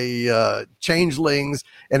infiltrated by changelings,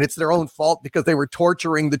 and it's their own fault because they were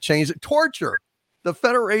torturing torture the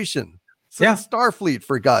Federation. Starfleet,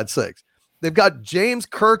 for God's sakes. They've got James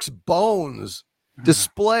Kirk's bones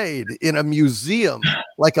displayed in a museum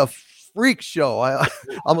like a freak show. I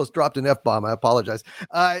almost dropped an F-bomb. I apologize.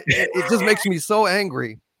 It just makes me so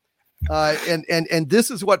angry. And this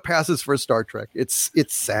is what passes for Star Trek. It's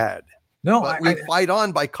sad. No, we fight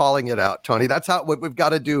on by calling it out, Tony. That's what we've got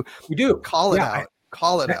to do. We do call it out.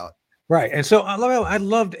 Call it out. Right. And so I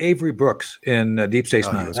loved Avery Brooks in Deep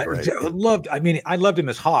Space Nine. I loved him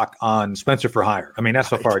as Hawk on Spencer for Hire. I mean, that's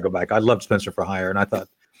how far I go back. I loved Spencer for Hire, and I thought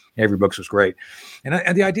Avery Brooks was great.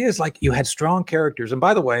 And the idea is like you had strong characters. And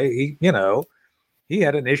by the way, he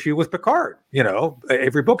had an issue with Picard,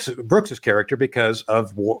 Avery Brooks's character because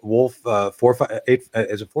of Wolf 458.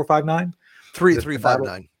 Is it 459?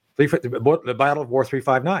 3359. The Battle of War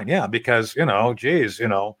 359. Yeah, because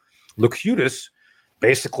Locutus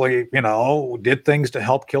basically, did things to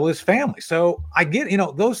help kill his family. So I get,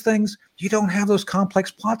 those things, you don't have those complex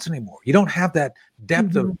plots anymore. You don't have that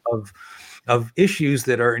depth of issues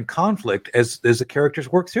that are in conflict as the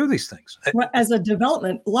characters work through these things. Well, as a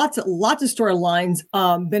development, lots of storylines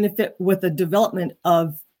benefit with the development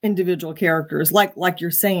of individual characters, like you're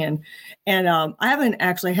saying. And I haven't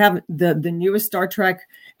actually have the newest Star Trek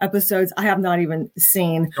episodes. I have not even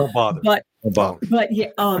seen. Don't bother. But yeah.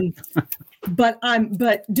 But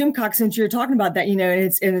Doomcock, since you're talking about that,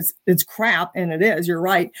 it's crap, and it is. You're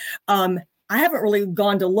right. I haven't really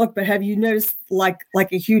gone to look, but have you noticed like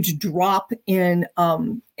a huge drop in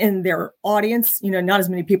their audience? Not as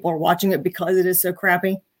many people are watching it because it is so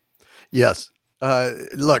crappy. Yes.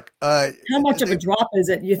 Look. How much of a drop is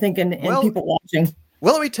it, you think, in people watching?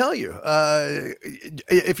 Well, let me tell you,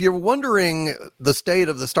 if you're wondering the state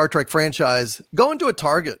of the Star Trek franchise, go into a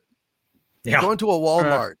Target. Yeah. Go into a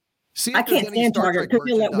Walmart. I can't stand Target because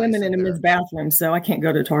they let women in the men's bathroom, so I can't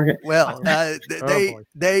go to Target. Well,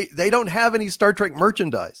 they don't have any Star Trek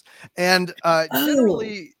merchandise, and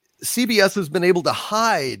generally CBS has been able to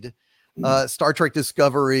hide Star Trek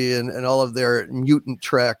Discovery and all of their mutant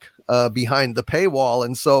Trek behind the paywall,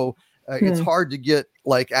 and so it's hard to get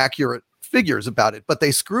like accurate figures about it. But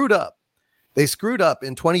they screwed up. They screwed up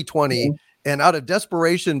in 2020, and out of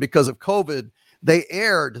desperation because of COVID, they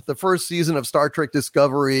aired the first season of Star Trek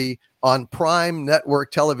Discovery on Prime Network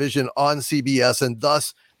television on CBS, and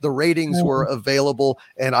thus the ratings were available.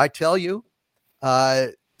 And I tell you,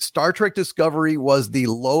 Star Trek Discovery was the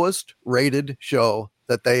lowest rated show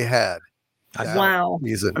that they had. Wow.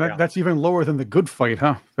 That's even lower than The Good Fight,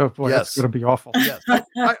 huh? Oh boy, yes. That's going to be awful. Yes.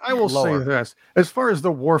 I will say this. As far as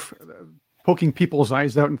the Worf poking people's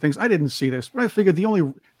eyes out and things, I didn't see this, but I figured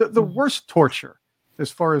the worst torture as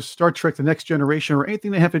far as Star Trek The Next Generation or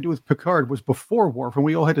anything that had to do with Picard was before Worf, when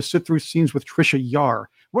we all had to sit through scenes with Trisha Yar,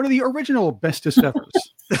 one of the original bestest evers.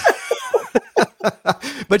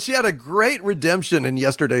 But she had a great redemption in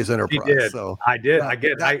yesterday's Enterprise. She did. So I did.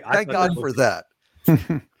 Thank God for that.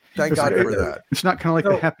 Thank God for that. It's not kind of like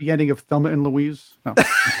the happy ending of Thelma and Louise. No.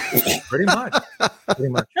 Pretty much. That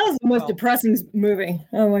was the most depressing movie.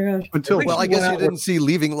 Oh my gosh. I guess you didn't see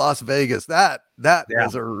Leaving Las Vegas. That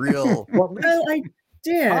was a real. I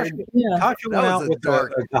did. Tasha went out with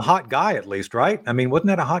a hot guy, at least, right? I mean, wasn't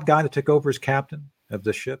that a hot guy that took over as captain of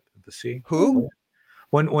the ship, of the sea? Who?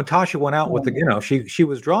 When Tasha went out with she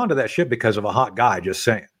was drawn to that ship because of a hot guy. Just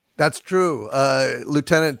saying. That's true.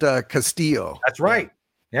 Lieutenant Castillo. That's right.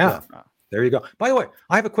 Yeah. There you go. By the way,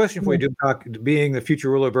 I have a question for you, Doomcock. Being the future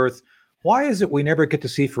ruler of Earth, why is it we never get to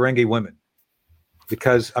see Ferengi women?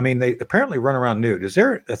 Because, I mean, they apparently run around nude. Is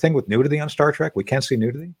there a thing with nudity on Star Trek? We can't see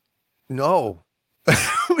nudity? No.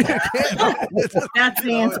 We can't. That's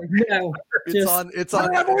the answer. No. It's on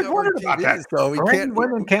TV, so we can't.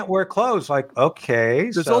 Women can't wear clothes. Like,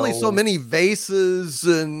 okay, there's only so many vases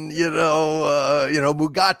and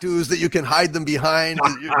Mugatus that you can hide them behind.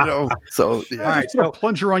 So all right, so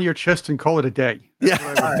plunge her on your chest and call it a day.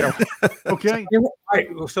 Yeah. Okay. All right.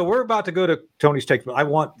 So we're about to go to Tony's Takes, but I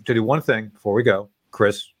want to do one thing before we go,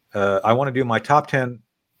 Chris. I want to do my top 10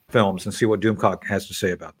 films and see what Doomcock has to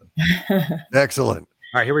say about them. Excellent.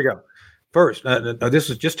 All right, here we go. First, this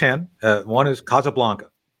is just 10. One is Casablanca.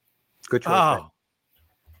 Good choice. Oh.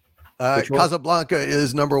 Casablanca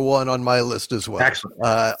is number one on my list as well. Excellent.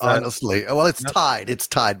 Honestly. Well, it's tied. It's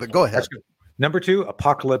tied, but go ahead. Number 2,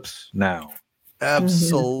 Apocalypse Now.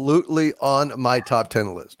 Absolutely on my top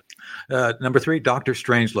 10 list. Number 3, Dr.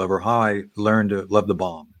 Strangelove, or How I Learned to Love the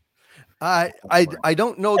Bomb. I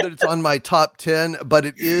don't know that it's on my top 10, but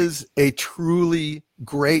it is a truly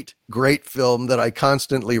great film that I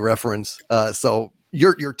constantly reference. So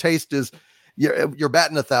your taste is you're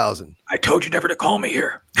batting 1,000. I told you never to call me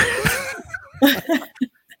here.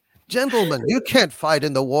 Gentlemen, you can't fight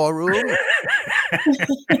in the war room.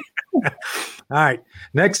 All right.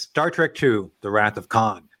 Next, Star Trek II, The Wrath of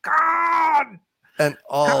Khan. Khan! An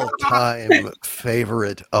all-time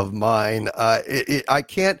favorite of mine. I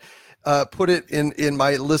can't put it in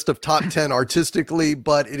my list of top 10 artistically,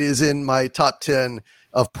 but it is in my top 10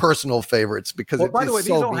 of personal favorites because by the way,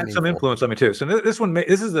 these all had some influence on me too. So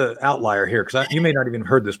this is the outlier here because you may not even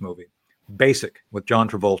heard this movie, Basic with John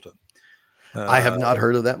Travolta. I have not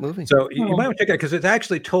heard of that movie. So you might want to check it out because it's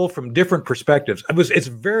actually told from different perspectives. It's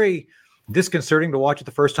very disconcerting to watch it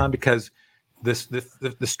the first time because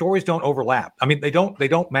the stories don't overlap. I mean, they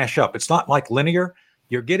don't mash up. It's not like linear.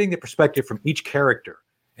 You're getting the perspective from each character,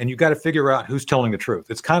 and you got to figure out who's telling the truth.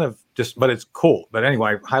 It's kind of but it's cool. But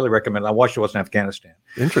anyway, I highly recommend it. I watched it in Afghanistan.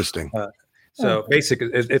 Interesting. So Basic,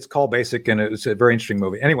 it's called Basic, and it's a very interesting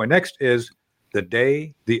movie. Anyway, next is The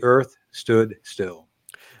Day the Earth Stood Still.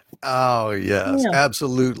 Oh yes,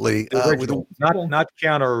 absolutely. Not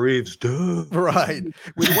Keanu Reeves, right?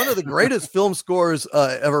 With one of the greatest film scores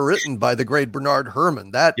ever written by the great Bernard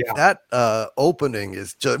Herrmann. That opening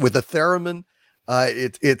is just with the theremin.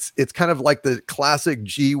 It's kind of like the classic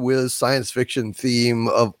gee whiz science fiction theme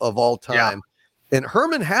of all time. Yeah. And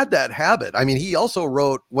Herrmann had that habit. I mean, he also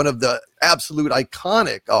wrote one of the absolute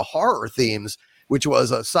iconic horror themes, which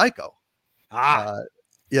was Psycho.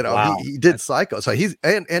 He did Psycho. So he's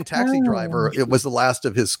and Taxi Driver. It was the last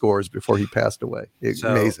of his scores before he passed away.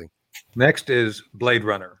 Amazing. Next is Blade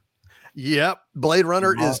Runner. Yep, Blade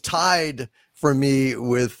Runner is tied for me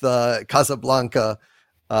with Casablanca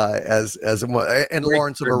and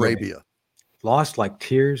Lawrence of Arabia. Lost like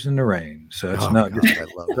tears in the rain. So it's I love so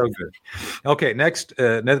good. Okay, next,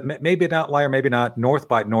 maybe an outlier, maybe not. North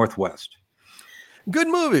by Northwest. Good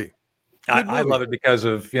movie. I love it because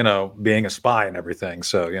of being a spy and everything.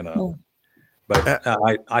 So but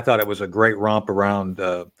I thought it was a great romp around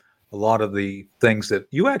a lot of the things that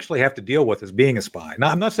you actually have to deal with as being a spy.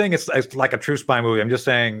 Now, I'm not saying it's like a true spy movie. I'm just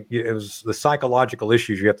saying it was the psychological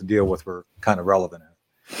issues you have to deal with were kind of relevant.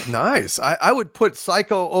 Nice. I would put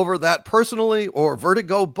Psycho over that personally, or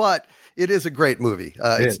Vertigo, but it is a great movie.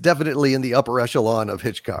 It's definitely in the upper echelon of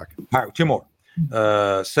Hitchcock. All right, 2 more.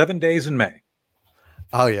 7 Days in May.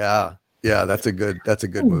 Oh yeah. Yeah, that's a good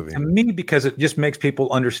movie. To me, because it just makes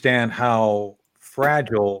people understand how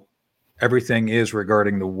fragile everything is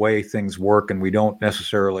regarding the way things work, and we don't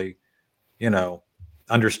necessarily,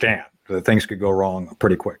 understand that things could go wrong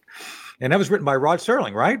pretty quick. And that was written by Rod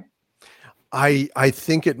Serling, right? I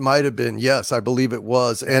think it might have been. Yes, I believe it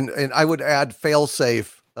was. And I would add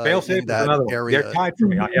Failsafe. Failsafe is another one. They're tied for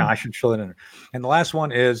me. Yeah, I should show that in there. And the last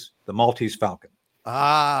one is The Maltese Falcon.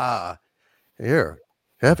 Here.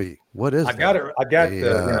 Heavy. What is I got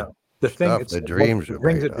the thing the dreams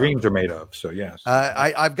are made of. So yes.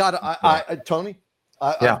 I've got Tony.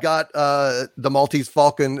 I've got the Maltese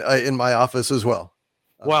Falcon in my office as well.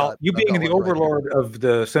 Well, you being the overlord of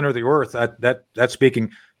the center of the earth, that's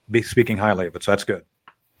speaking highly of it. So that's good.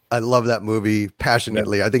 I love that movie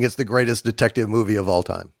passionately. Yeah. I think it's the greatest detective movie of all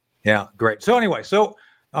time. Yeah, great. So anyway,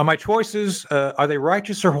 my choices, are they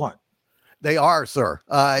righteous or what? They are, sir.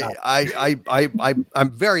 I'm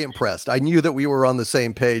very impressed. I knew that we were on the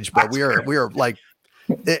same page, but we are like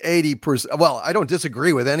 80%. Well, I don't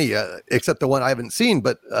disagree with any except the one I haven't seen,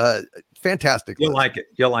 but fantastic. You'll like it.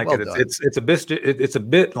 You'll like it. It's a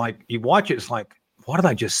bit like you watch it. It's like, what did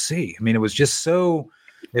I just see? I mean, it was just so.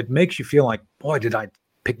 It makes you feel like, boy, did I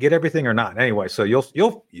get everything or not? Anyway, so you'll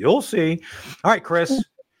see. All right, Chris.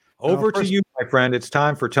 Over to you, my friend. It's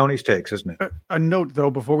time for Tony's Takes, isn't it? A note,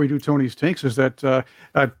 though, before we do Tony's Takes, is that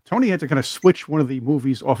Tony had to kind of switch one of the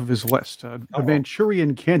movies off of his list, The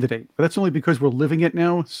Manchurian Candidate. But that's only because we're living it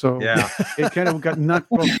now, so it kind of got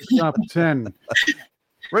knocked off the top 10.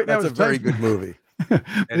 Right now, it's a very good movie.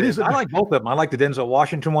 It is. I like both of them. I like the Denzel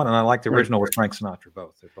Washington one, and I like the original with Frank Sinatra.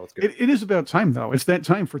 Both. They're both good. It is about time, though. It's that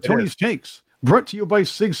time for Tony's Takes. brought to you by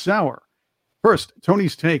Sig Sauer. First,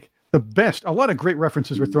 Tony's take, the best. A lot of great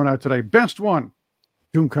references were thrown out today. Best one,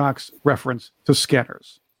 Doomcock's reference to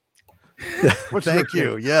Scanners. Thank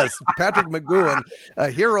you. Yes, Patrick McGowan,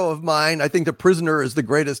 a hero of mine. I think The Prisoner is the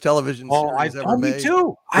greatest television series ever made. Me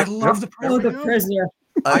too. I love The Prisoner. The Prisoner.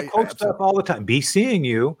 I quote stuff all the time. Be seeing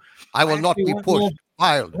you. I will not be pushed.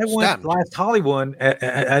 I went last Halloween.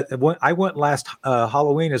 I went last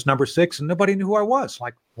Halloween as number 6, and nobody knew who I was.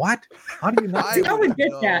 Like, what? How do you not? I would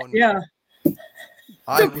get that. Yeah.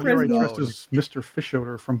 I was dressed as Mr.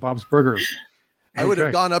 Fishoder from Bob's Burgers. I would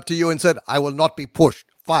have gone up to you and said, I will not be pushed,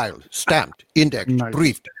 filed, stamped, indexed,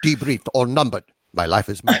 briefed, debriefed, or numbered. My life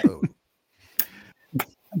is my own.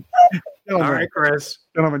 All right, Chris.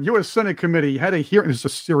 Gentlemen, U.S. Senate Committee had a hearing. This is a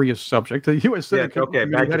serious subject. The U.S. Senate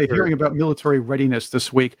Committee had a hearing about military readiness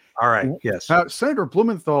this week. All right, yes. Senator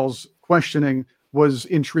Blumenthal's questioning was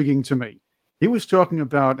intriguing to me. He was talking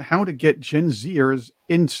about how to get Gen Zers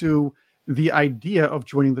into the idea of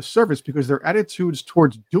joining the service because their attitudes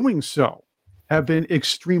towards doing so have been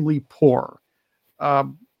extremely poor.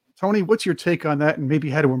 Tony, what's your take on that and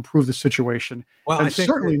maybe how to improve the situation? Well, and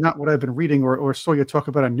certainly not what I've been reading or saw you talk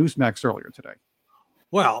about on Newsmax earlier today.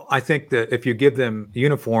 Well, I think that if you give them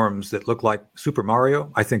uniforms that look like Super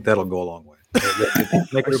Mario, I think that'll go a long way.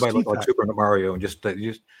 Make everybody look like Super Mario and just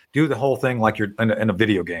do the whole thing like you're in a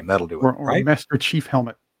video game. That'll do it, or right? A Master Chief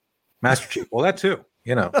helmet. Master Chief. Well, that too.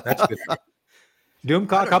 That's good.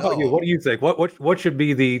 Doomcock, how about you? What do you think? What should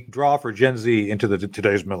be the draw for Gen Z into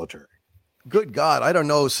today's military? Good God, I don't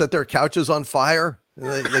know. Set their couches on fire.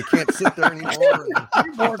 They can't sit there anymore.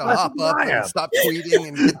 And have to hop up and stop tweeting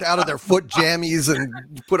and get out of their foot jammies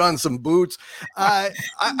and put on some boots. I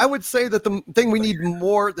would say that the thing we need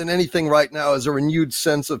more than anything right now is a renewed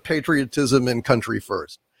sense of patriotism and country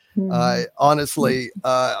first. Honestly,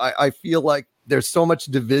 I feel like there's so much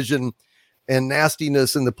division and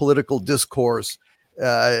nastiness in the political discourse,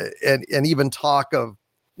 and even talk of,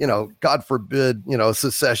 God forbid,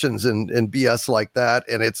 secessions and BS like that.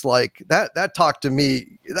 And it's like that talk to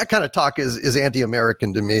me, that kind of talk is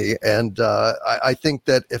anti-American to me. And I think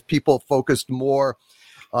that if people focused more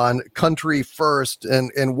on country first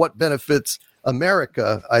and what benefits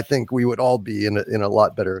America, I think we would all be in a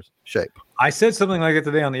lot better shape. I said something like it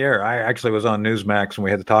today on the air. I actually was on Newsmax and we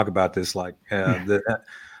had to talk about this.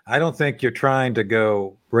 I don't think you're trying to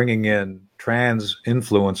go bringing in trans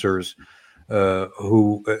influencers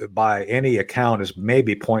who, by any account, is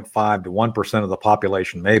maybe 0.5 to 1% of the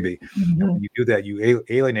population. Maybe when you do that, you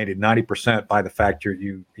alienated 90% by the fact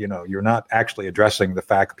you're not actually addressing the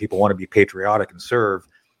fact that people want to be patriotic and serve.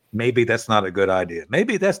 Maybe that's not a good idea.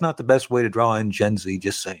 Maybe that's not the best way to draw in Gen Z.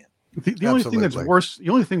 Just saying. The only thing that's worse, the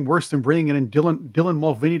only thing worse than bringing in Dylan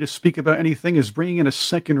Mulvaney to speak about anything is bringing in a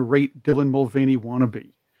second-rate Dylan Mulvaney wannabe.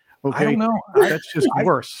 Okay, I don't know. That's just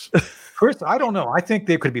worse. Chris, I don't know. I think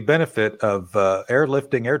there could be benefit of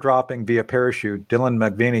airdropping via parachute Dylan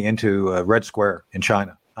Mulvaney into Red Square in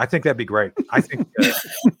China. I think that'd be great. I think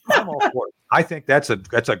I'm all for it. I think that's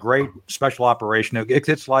a great special operation.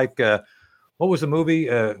 It's like what was the movie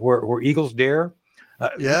where Eagles Dare?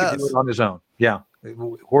 Yes, he could do it on his own. Yeah,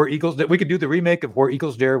 where Eagles. We could do the remake of Where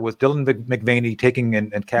Eagles Dare with Dylan Mulvaney taking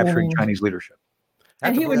and capturing Chinese leadership.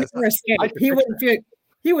 And he would never escape.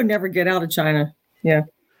 He would never get out of China. Yeah.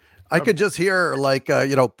 I could just hear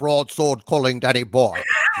broadsword calling Danny Boy.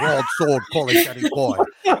 Broadsword calling Danny Boy.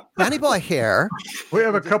 Danny Boy here. We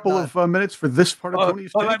have a couple of minutes for this part of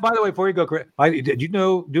Tony's take. By the way, before you go, Chris, did you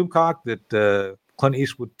know, Doomcock, that Clint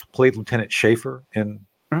Eastwood played Lieutenant Shaffer in?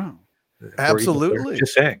 Oh, absolutely.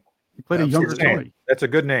 Just saying. He played a younger Tony. That's a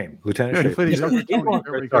good name, Lieutenant Shaffer. He played a younger Tony.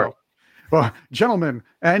 There we go. Well, gentlemen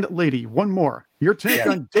and lady, one more. Your take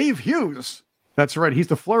on Dave Hughes. That's right. He's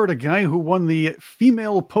the Florida guy who won the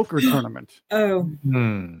female poker tournament. Oh.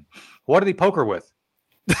 What did he poker with?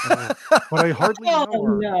 But I hardly know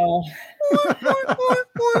her. No.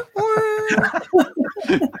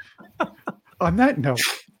 On that note,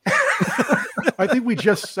 I think we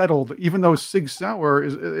just settled, even though Sig Sauer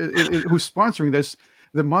is who's sponsoring this,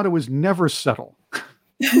 the motto is never settle.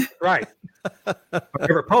 Right.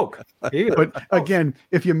 Never poke. But again,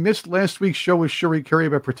 if you missed last week's show with Shuri Curry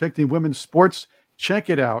about protecting women's sports, check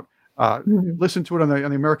it out. Listen to it on the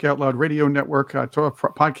America Out Loud Radio Network,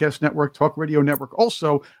 Podcast Network, Talk Radio Network,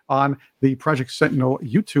 also on the Project Sentinel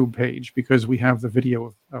YouTube page, because we have the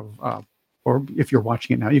video of or if you're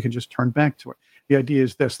watching it now, you can just turn back to it. The idea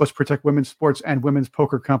is this: let's protect women's sports and women's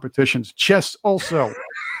poker competitions. Chess also.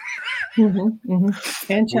 And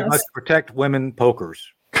chess. We must protect women pokers.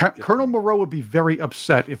 Colonel Moreau would be very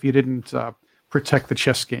upset if you didn't protect the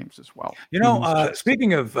chess games as well.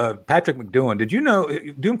 Speaking of Patrick McDoohan, did you know,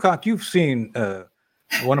 Doomcock, you've seen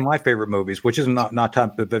one of my favorite movies, which is not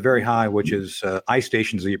top, but very high, which is Ice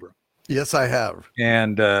Station Zebra. Yes, I have.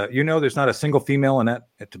 And there's not a single female in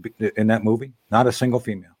that movie. Not a single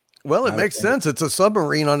female. Well, it makes sense. It's a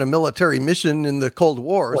submarine on a military mission in the Cold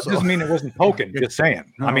War. Well, it doesn't mean it wasn't poking. Just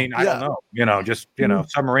saying. I mean, I don't know.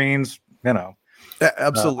 Submarines.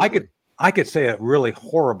 Absolutely. I could say a really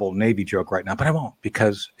horrible Navy joke right now, but I won't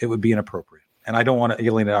because it would be inappropriate, and I don't want to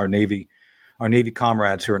alienate our Navy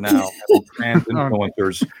comrades who are now trans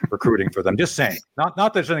influencers recruiting for them. Just saying. Not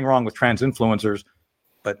that there's anything wrong with trans influencers,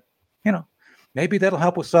 but maybe that'll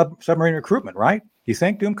help with submarine recruitment, right? You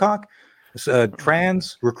think, Doomcock?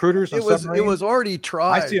 Trans recruiters. It was already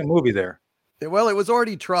tried. I see a movie there. Well, it was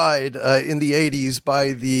already tried in the 80s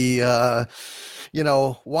by the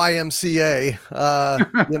YMCA.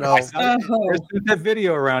 There's that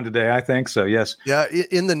video around today. I think so. Yes. Yeah.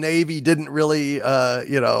 In the Navy, didn't really.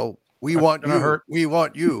 We want you. We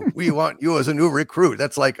want you. We want you as a new recruit.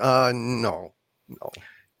 That's like, no.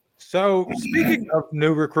 So speaking of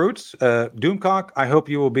new recruits, Doomcock, I hope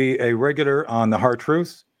you will be a regular on The Hard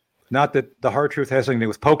Truth. Not that The Hard Truth has anything to do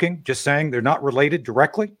with poking, just saying they're not related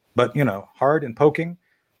directly, but hard and poking,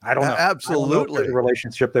 I don't know. Absolutely. I don't know if there's a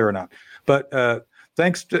relationship there or not. But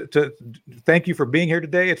thank you for being here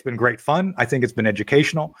today. It's been great fun. I think it's been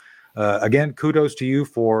educational. Again, kudos to you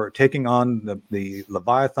for taking on the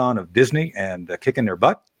Leviathan of Disney and kicking their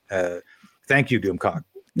butt. Thank you, Doomcock.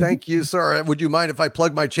 Thank you, sir. Would you mind if I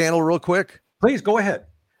plug my channel real quick? Please go ahead.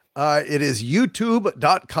 It is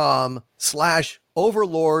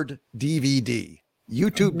youtube.com/Overlord DVD.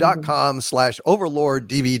 youtube.com/Overlord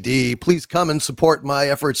DVD. Please come and support my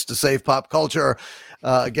efforts to save pop culture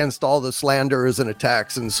against all the slanders and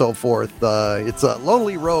attacks and so forth. It's a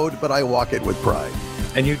lonely road, but I walk it with pride.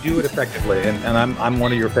 And you do it effectively, and I'm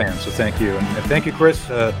one of your fans, so thank you. And thank you, Chris,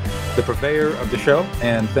 the purveyor of the show,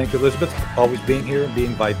 and thank you, Elizabeth, for always being here and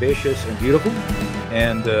being vivacious and beautiful.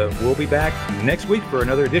 And we'll be back next week for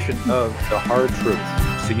another edition of The Hard Truth.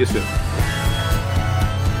 See you soon.